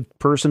not a good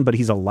person, but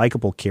he's a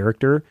likable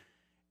character.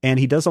 And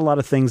he does a lot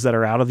of things that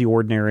are out of the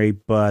ordinary.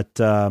 But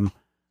I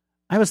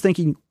was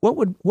thinking, what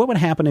would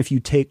happen if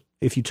you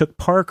took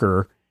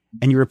Parker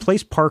and you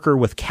replaced Parker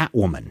with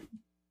Catwoman?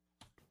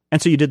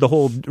 And so you did the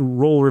whole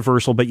role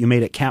reversal, but you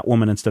made it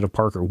Catwoman instead of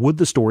Parker. Would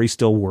the story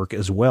still work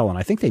as well? And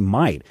I think they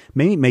might.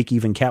 Maybe make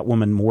even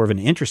Catwoman more of an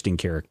interesting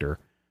character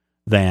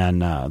than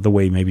the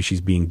way maybe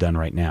she's being done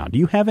right now. Do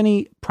you have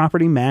any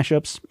property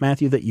mashups,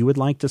 Matthew, that you would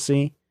like to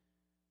see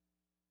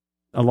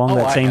along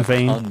that same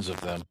vein? Tons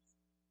of them.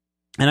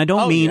 And I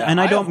don't mean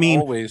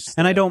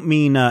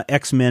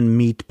X-Men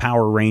meet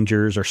Power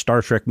Rangers or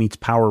Star Trek meets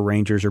Power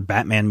Rangers or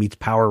Batman meets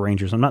Power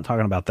Rangers. I'm not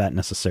talking about that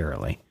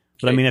necessarily.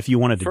 But I mean, if you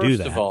wanted to do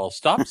that. First of all,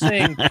 stop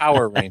saying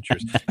Power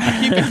Rangers. You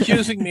keep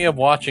accusing me of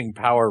watching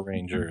Power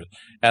Rangers,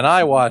 and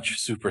I watch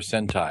Super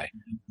Sentai.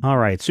 All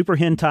right, Super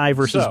Hentai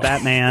versus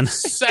Batman.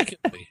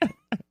 Secondly,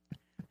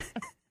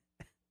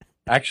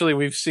 actually,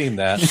 we've seen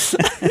that.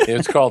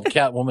 It's called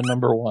Catwoman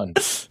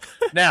 #1.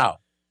 Now,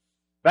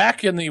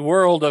 back in the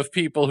world of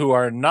people who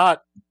are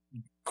not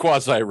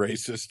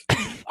quasi-racist,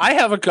 I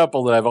have a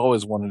couple that I've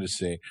always wanted to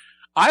see.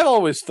 I've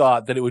always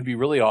thought that it would be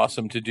really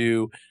awesome to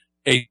do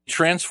a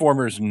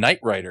Transformers Knight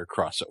Rider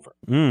crossover.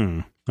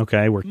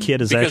 Okay, where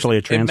Kid is actually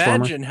a Transformer.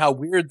 Imagine how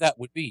weird that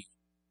would be.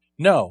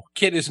 No,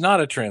 Kid is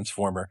not a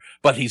Transformer,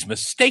 but he's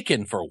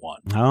mistaken for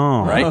one.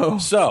 Oh. Right? Oh.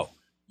 So,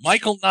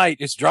 Michael Knight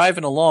is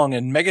driving along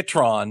and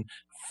Megatron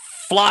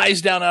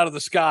flies down out of the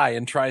sky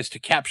and tries to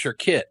capture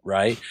Kit,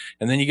 right?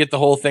 And then you get the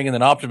whole thing, and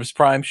then Optimus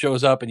Prime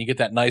shows up, and you get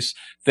that nice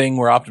thing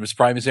where Optimus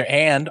Prime is there.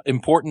 And,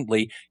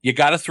 importantly, you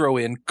got to throw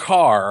in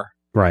Carr.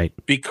 Right.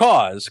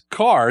 Because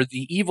Carr,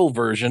 the evil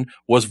version,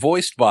 was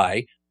voiced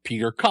by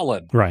Peter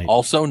Cullen. Right.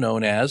 Also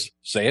known as,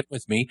 say it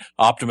with me,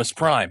 Optimus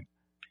Prime.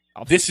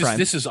 This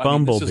is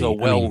Bumblebee.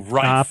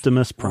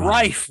 Optimus Prime.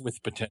 Rife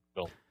with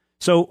potential.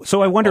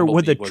 So I wonder,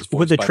 would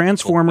the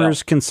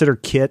Transformers consider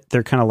Kit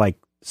their kind of like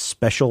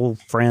special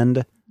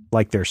friend?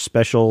 Like their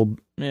special...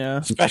 Yeah.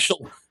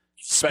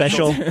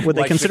 Special. Would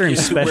they consider him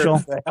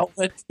special?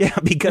 Yeah,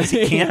 because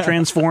he can't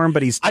transform,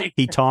 but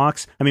he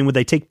talks. I mean, would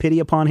they take pity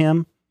upon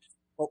him?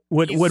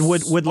 Would the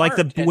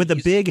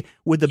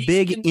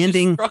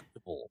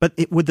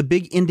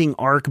big ending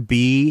arc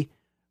be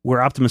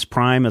where Optimus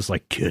Prime is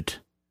like, Kid,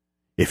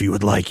 if you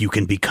would like, you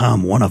can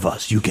become one of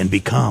us. You can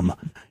become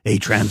a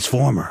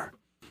Transformer.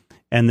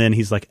 And then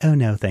he's like, oh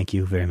no, thank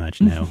you very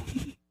much. No,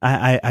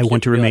 I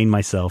want to remain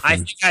myself. I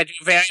think I do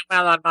very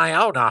well on my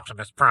own,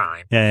 Optimus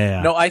Prime.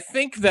 Yeah. No, I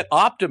think that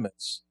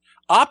Optimus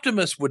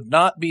would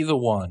not be the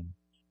one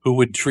who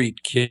would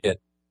treat Kid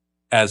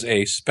as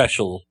a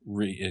special,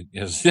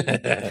 yes,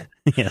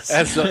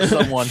 as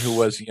someone who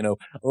was,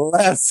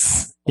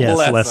 less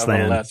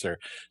than lesser.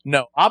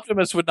 No,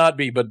 Optimus would not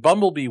be, but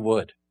Bumblebee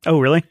would. Oh,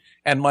 really?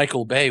 And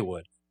Michael Bay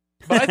would.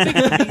 But I think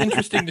it would be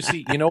interesting to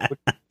see,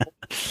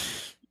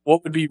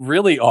 what would be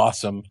really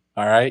awesome.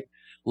 All right.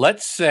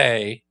 Let's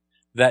say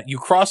that you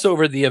cross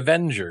over the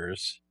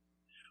Avengers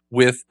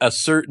with a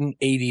certain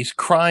 80s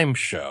crime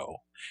show,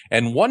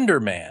 and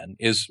Wonder Man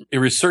is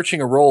researching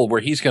a role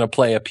where he's going to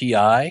play a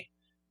PI.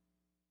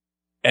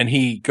 And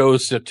he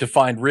goes to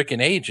find Rick and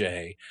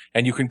AJ,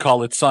 and you can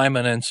call it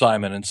Simon and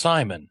Simon and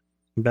Simon.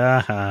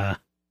 Zach,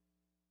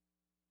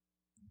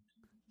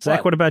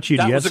 what about you?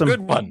 That was a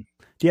good one.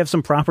 Do you have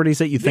some properties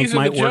that you think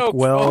might work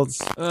well?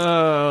 Folks.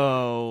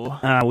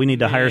 Oh. We need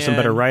to hire some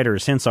better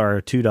writers, hence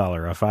our $2,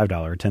 a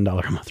 $5, or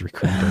 $10 a month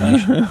recurring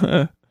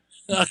donation.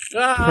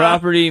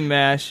 Property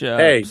mashup.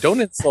 Hey,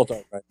 don't insult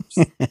our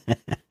writers.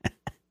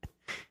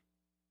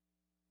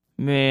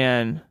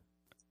 Man.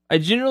 I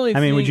generally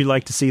think... would you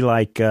like to see,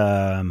 like,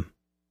 I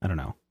don't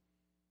know,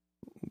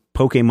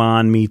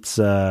 Pokemon meets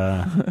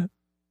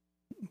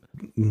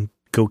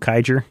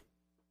Gokaiger?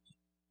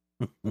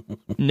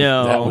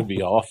 No. That would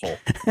be awful.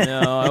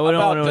 No, I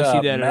wouldn't want to see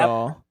that at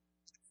all.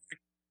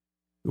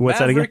 What's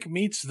that again? Maverick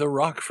meets the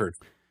Rockford.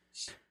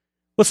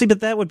 Well, see,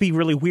 but that would be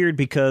really weird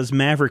because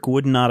Maverick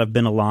would not have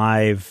been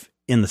alive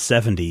in the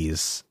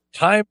 70s.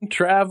 Time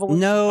travel.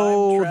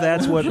 No,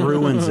 that's what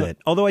ruins it.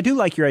 Although I do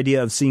like your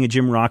idea of seeing a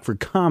Jim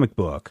Rockford comic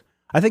book.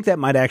 I think that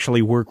might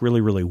actually work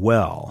really, really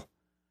well.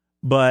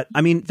 But,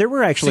 there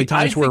were actually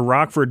times where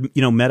Rockford,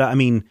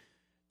 meta,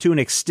 to an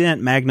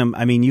extent, Magnum,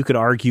 you could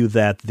argue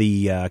that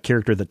the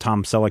character that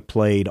Tom Selleck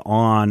played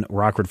on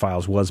Rockford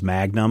Files was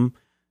Magnum.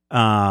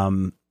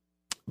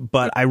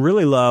 But I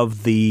really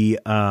love the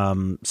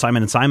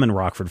Simon & Simon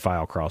Rockford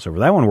File crossover.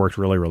 That one worked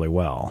really, really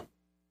well.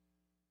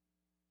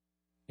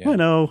 Yeah. I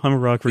know, I'm a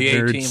Rockford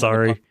nerd,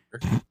 sorry.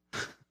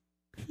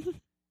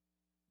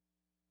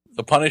 The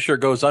the Punisher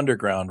goes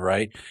underground,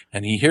 right?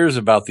 And he hears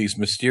about these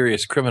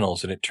mysterious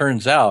criminals, and it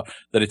turns out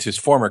that it's his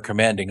former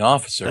commanding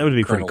officer. That would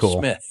be Colonel pretty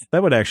cool. Smith.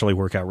 That would actually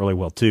work out really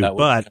well too.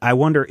 But I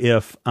wonder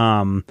if,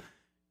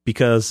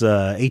 because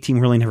A-Team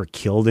really never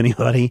killed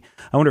anybody,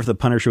 I wonder if the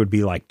Punisher would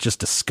be like just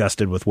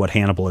disgusted with what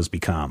Hannibal has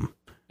become.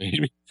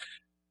 Do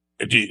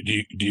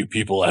you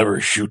people ever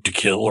shoot to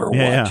kill or what?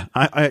 Yeah,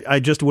 I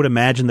just would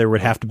imagine there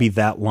would have to be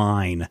that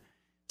line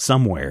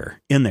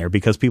somewhere in there,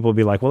 because people would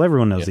be like, well,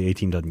 everyone knows the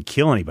A-Team doesn't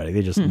kill anybody.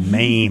 They just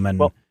maim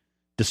and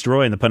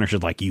destroy. And the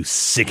Punisher's like, you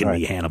sicken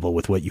me, Hannibal,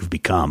 with what you've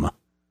become.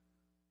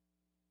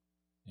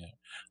 Yeah.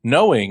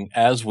 Knowing,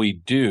 as we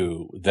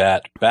do,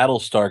 that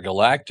Battlestar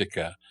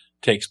Galactica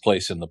takes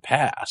place in the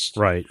past.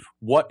 Right.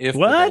 What if the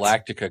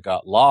Galactica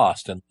got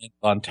lost and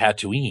on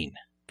Tatooine?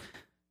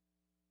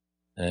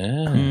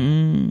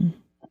 Yeah.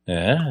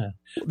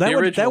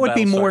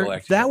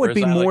 That would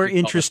be more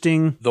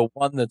interesting. The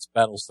one that's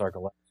Battlestar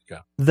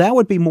Galactica. That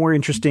would be more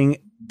interesting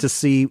to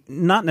see,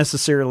 not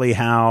necessarily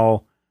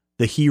how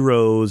the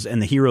heroes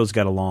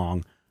got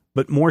along,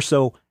 but more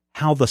so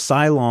how the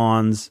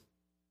Cylons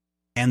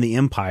and the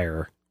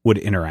Empire would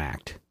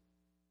interact.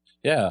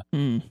 Yeah.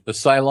 The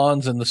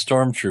Cylons and the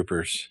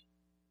Stormtroopers.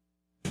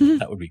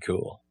 That would be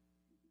cool.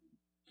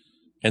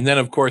 And then,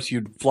 of course,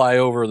 you'd fly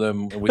over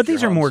them. But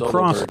these are more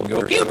cross. And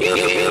go, pew, pew,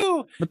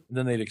 pew, and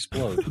then they'd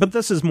explode. But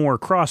this is more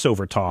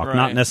crossover talk,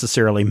 not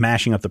necessarily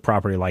mashing up the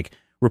property, like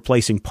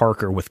replacing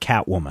Parker with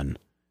Catwoman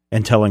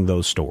and telling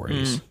those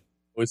stories.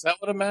 Was that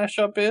what a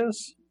mashup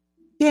is?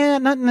 Yeah,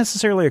 not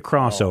necessarily a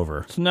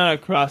crossover. It's not a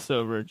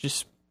crossover,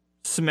 just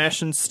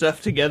smashing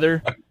stuff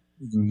together.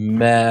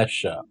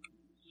 Mashup.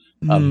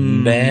 A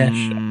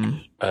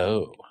mashup.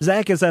 Oh.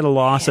 Zach is at a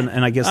loss,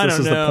 and I guess this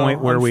is the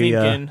point where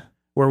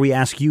we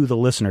ask you, the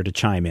listener, to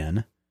chime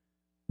in.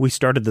 We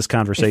started this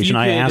conversation.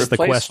 I asked the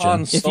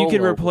question. If you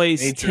could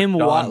replace Tim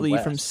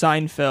Whatley from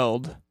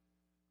Seinfeld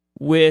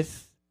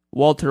with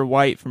Walter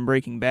White from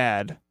Breaking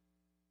Bad.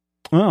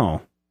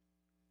 Oh.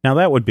 Now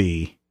that would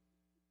be...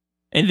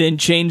 And then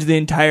change the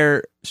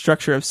entire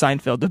structure of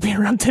Seinfeld to be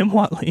around Tim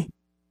Whatley.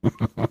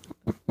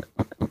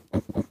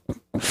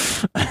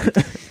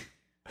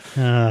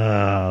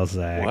 Oh,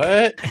 Zach.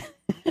 What?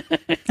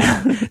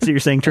 So you're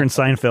saying turn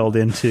Seinfeld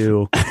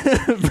into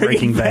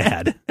Breaking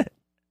Bad.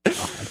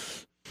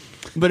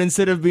 But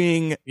instead of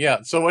being...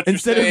 Yeah, so what you're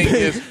saying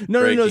is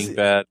Breaking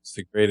Bad is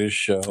the greatest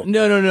show.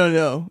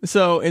 No.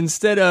 So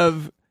instead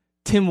of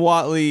Tim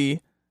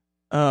Whatley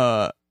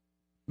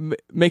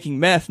making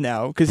meth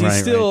now, because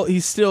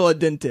he's still a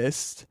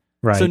dentist.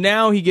 Right. So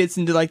now he gets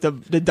into like the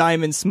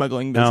diamond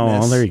smuggling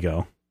business. Oh, there you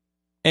go.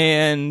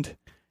 And...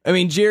 I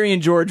mean, Jerry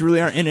and George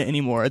really aren't in it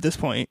anymore at this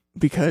point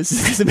because it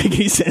doesn't make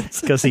any sense.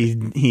 Because he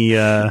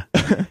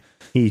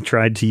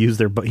tried to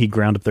use he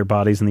ground up their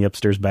bodies in the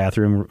upstairs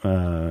bathroom,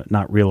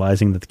 not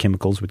realizing that the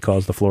chemicals would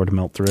cause the floor to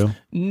melt through.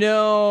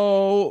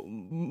 No,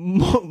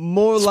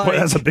 more like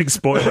that's a big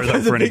spoiler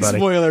though for anybody. Big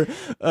spoiler.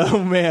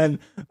 Oh man,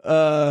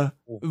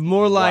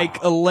 more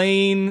like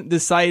Elaine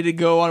decided to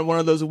go on one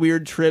of those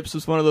weird trips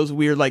with one of those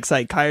weird like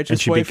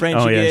psychiatrist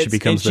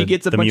boyfriends. She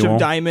gets a bunch of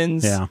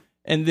diamonds. Yeah.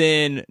 And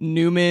then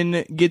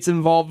Newman gets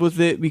involved with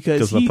it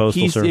because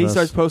he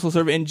starts Postal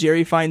Service, and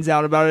Jerry finds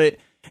out about it.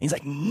 And he's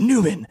like,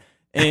 Newman.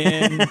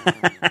 And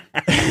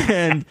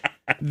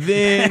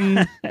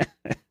then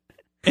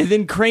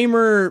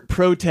Kramer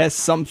protests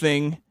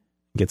something.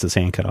 Gets his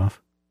hand cut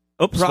off.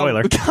 Oh,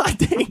 spoiler. God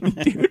dang,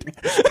 dude.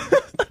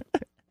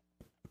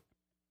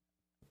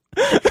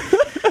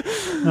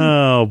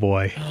 Oh,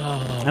 boy.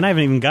 And I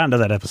haven't even gotten to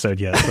that episode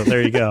yet, so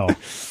there you go.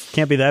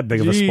 Can't be that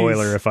big of a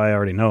spoiler if I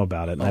already know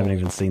about it and I haven't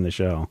even seen the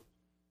show.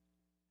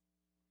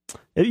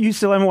 You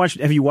still haven't watched...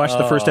 Have you watched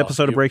the first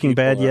episode of Breaking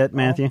Bad yet,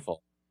 Matthew?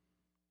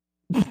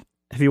 Have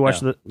you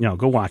watched No,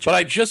 go watch it. But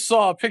I just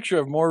saw a picture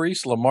of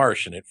Maurice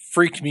LaMarche, and it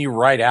freaked me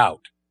right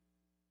out.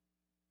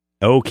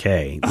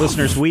 Okay.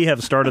 Listeners, we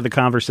have started the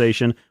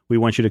conversation. We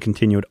want you to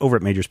continue it over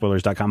at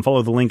Majorspoilers.com.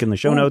 Follow the link in the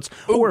show notes.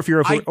 Or if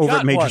you're over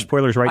at Major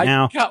Spoilers right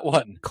now, got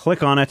one.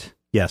 Click on it.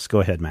 Yes, go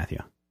ahead, Matthew.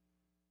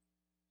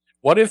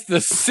 What if the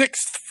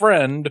sixth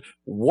friend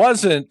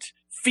wasn't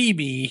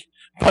Phoebe,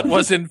 but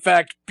was in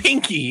fact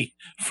Pinky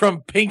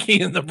from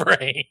Pinky and the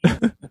Brain?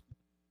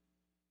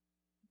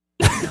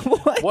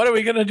 What are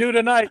we going to do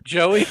tonight,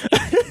 Joey?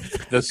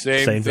 The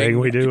same thing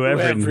we do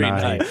every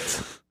night.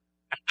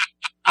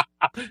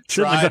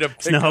 Try to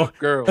pick up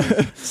girls.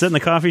 Sit in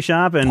the coffee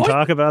shop and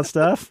talk about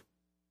stuff?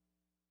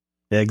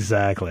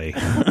 Exactly.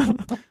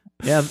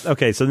 Yeah,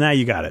 okay, so now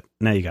you got it.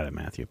 Now you got it,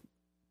 Matthew.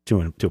 To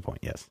a point,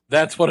 yes.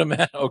 That's what a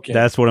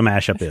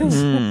mashup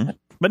is.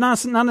 But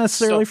not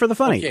necessarily for the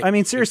funny. Okay. I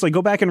mean, seriously,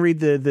 go back and read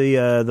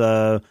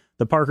the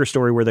Parker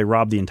story where they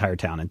robbed the entire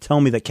town and tell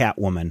me that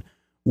Catwoman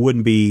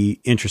wouldn't be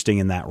interesting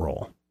in that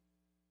role.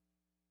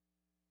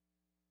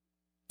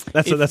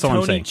 That's all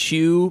I'm saying. Tony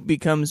Chu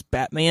becomes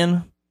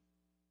Batman.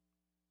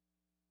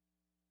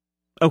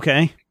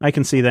 Okay, I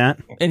can see that.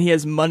 And he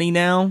has money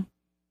now.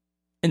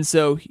 And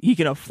so he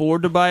can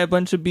afford to buy a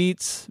bunch of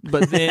beats,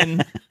 but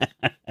then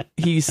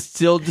he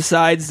still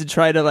decides to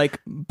try to like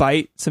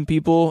bite some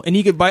people, and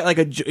he could bite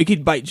he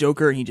could bite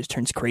Joker, and he just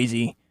turns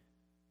crazy.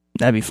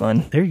 That'd be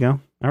fun. There you go.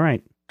 All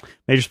right.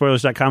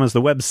 Majorspoilers.com is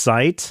the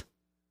website.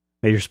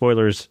 Major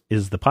Spoilers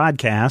is the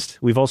podcast.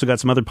 We've also got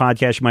some other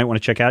podcasts you might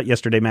want to check out.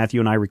 Yesterday, Matthew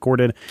and I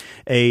recorded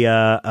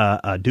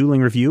a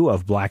dueling review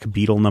of Black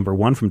Beetle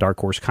 #1 from Dark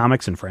Horse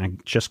Comics and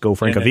Francesco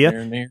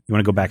Francavilla. You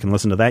want to go back and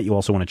listen to that. You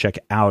also want to check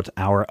out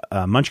our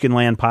Munchkin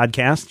Land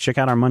podcast. Check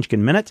out our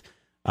Munchkin Minute.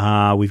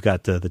 We've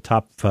got the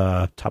top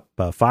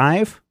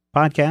 5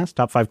 podcast,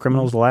 top 5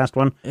 criminals, the last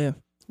one. Yeah.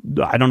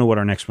 I don't know what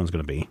our next one's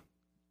going to be.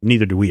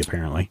 Neither do we,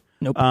 apparently.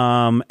 Nope.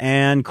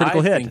 And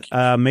Critical Hit,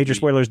 Major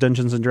Spoilers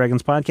Dungeons and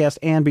Dragons podcast.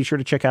 And be sure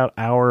to check out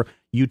our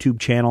YouTube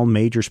channel,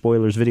 Major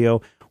Spoilers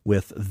Video,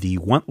 with the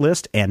want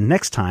list. And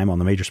next time on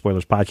the Major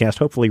Spoilers podcast,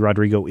 hopefully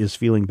Rodrigo is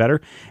feeling better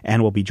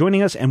and will be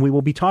joining us. And we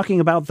will be talking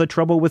about The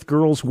Trouble with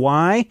Girls.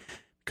 Why?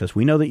 Because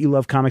we know that you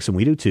love comics and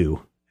we do too.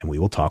 And we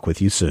will talk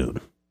with you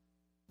soon.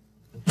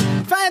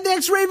 If I had the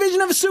X-ray vision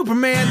of a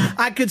Superman,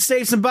 I could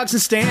save some bucks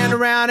and stand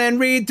around and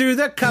read through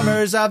the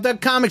covers of the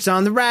comics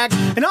on the rack.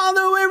 And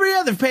although every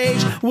other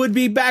page would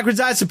be backwards,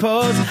 I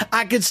suppose,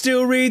 I could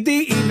still read the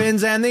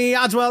evens and the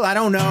odds. Well, I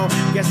don't know.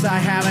 Guess I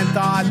haven't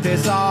thought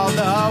this all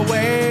the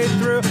way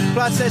through.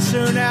 Plus, as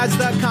soon as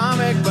the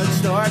comic book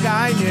store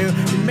guy knew,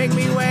 he'd make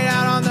me wait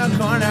out on the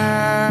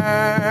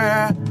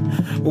corner.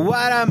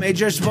 What a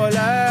major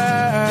spoiler.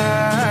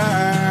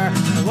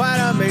 What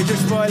a major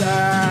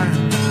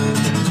spoiler.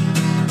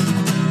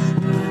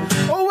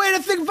 I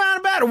think I found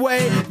a better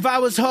way. If I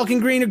was Hulk in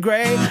green or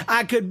gray,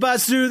 I could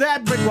bust through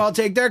that brick wall,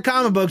 take their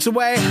comic books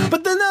away.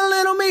 But then the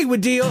little me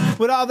would deal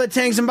with all the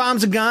tanks and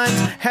bombs and guns.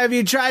 Have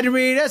you tried to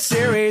read a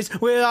series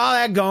with all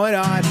that going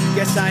on?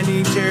 Guess I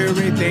need to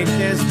rethink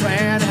this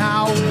plan.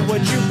 How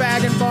would you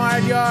bag and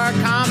board your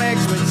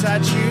comics with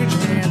such huge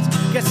hands?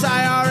 Guess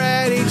I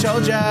already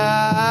told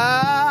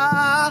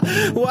ya.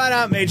 What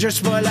a major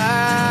spoiler.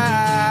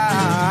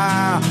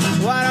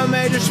 What a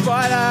major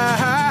spoiler.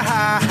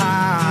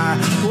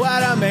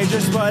 What a major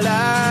spoiler.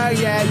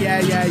 Yeah, yeah,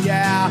 yeah,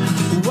 yeah.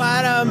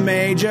 What a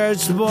major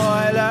spoiler.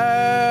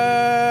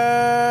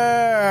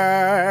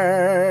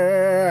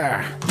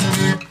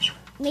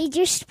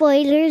 Major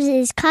Spoilers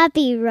is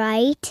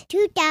copyright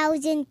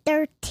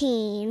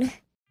 2013.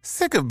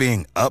 Sick of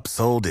being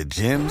upsold at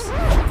gyms?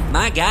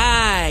 My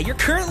guy, you're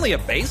currently a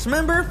base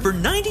member? For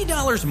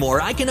 $90 more,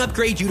 I can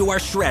upgrade you to our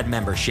Shred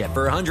membership.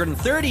 For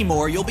 $130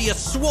 more, you'll be a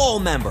Swole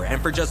member.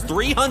 And for just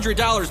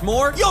 $300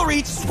 more, you'll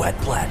reach Sweat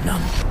Platinum.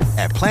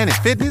 At Planet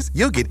Fitness,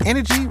 you'll get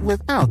energy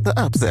without the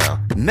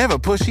upsell. Never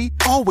pushy,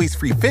 always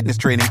free fitness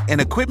training and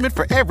equipment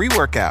for every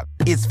workout.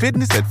 It's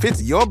fitness that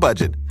fits your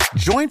budget.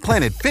 Join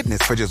Planet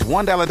Fitness for just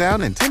 $1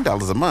 down and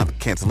 $10 a month.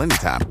 Cancel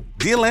anytime.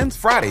 Deal ends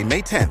Friday,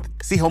 May 10th.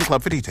 See Home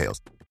Club for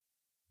details.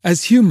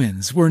 As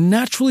humans, we're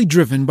naturally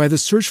driven by the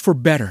search for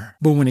better.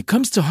 But when it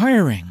comes to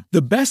hiring,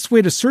 the best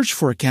way to search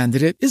for a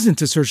candidate isn't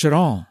to search at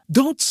all.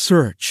 Don't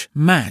search,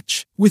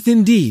 match with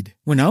Indeed.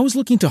 When I was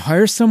looking to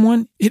hire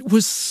someone, it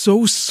was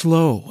so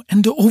slow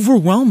and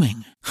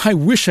overwhelming. I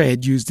wish I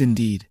had used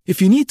Indeed.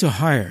 If you need to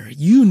hire,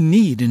 you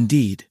need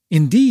Indeed.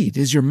 Indeed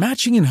is your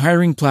matching and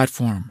hiring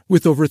platform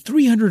with over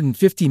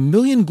 350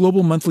 million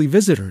global monthly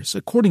visitors,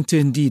 according to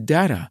Indeed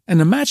data,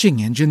 and a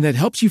matching engine that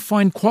helps you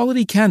find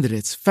quality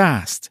candidates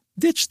fast.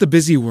 Ditch the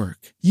busy work.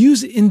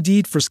 Use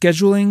Indeed for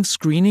scheduling,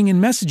 screening,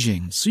 and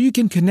messaging so you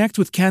can connect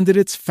with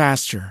candidates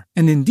faster.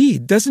 And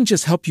Indeed doesn't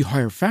just help you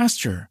hire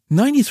faster.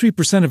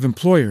 93% of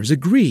employers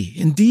agree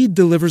Indeed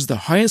delivers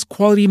the highest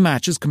quality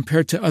matches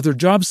compared to other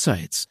job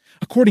sites,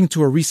 according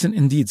to a recent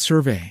Indeed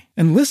survey.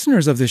 And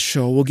listeners of this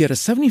show will get a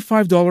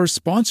 $75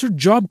 sponsored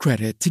job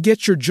credit to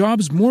get your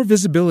jobs more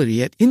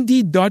visibility at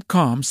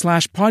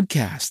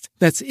Indeed.com/podcast.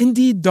 That's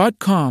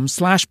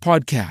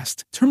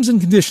Indeed.com/podcast. Terms and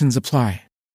conditions apply.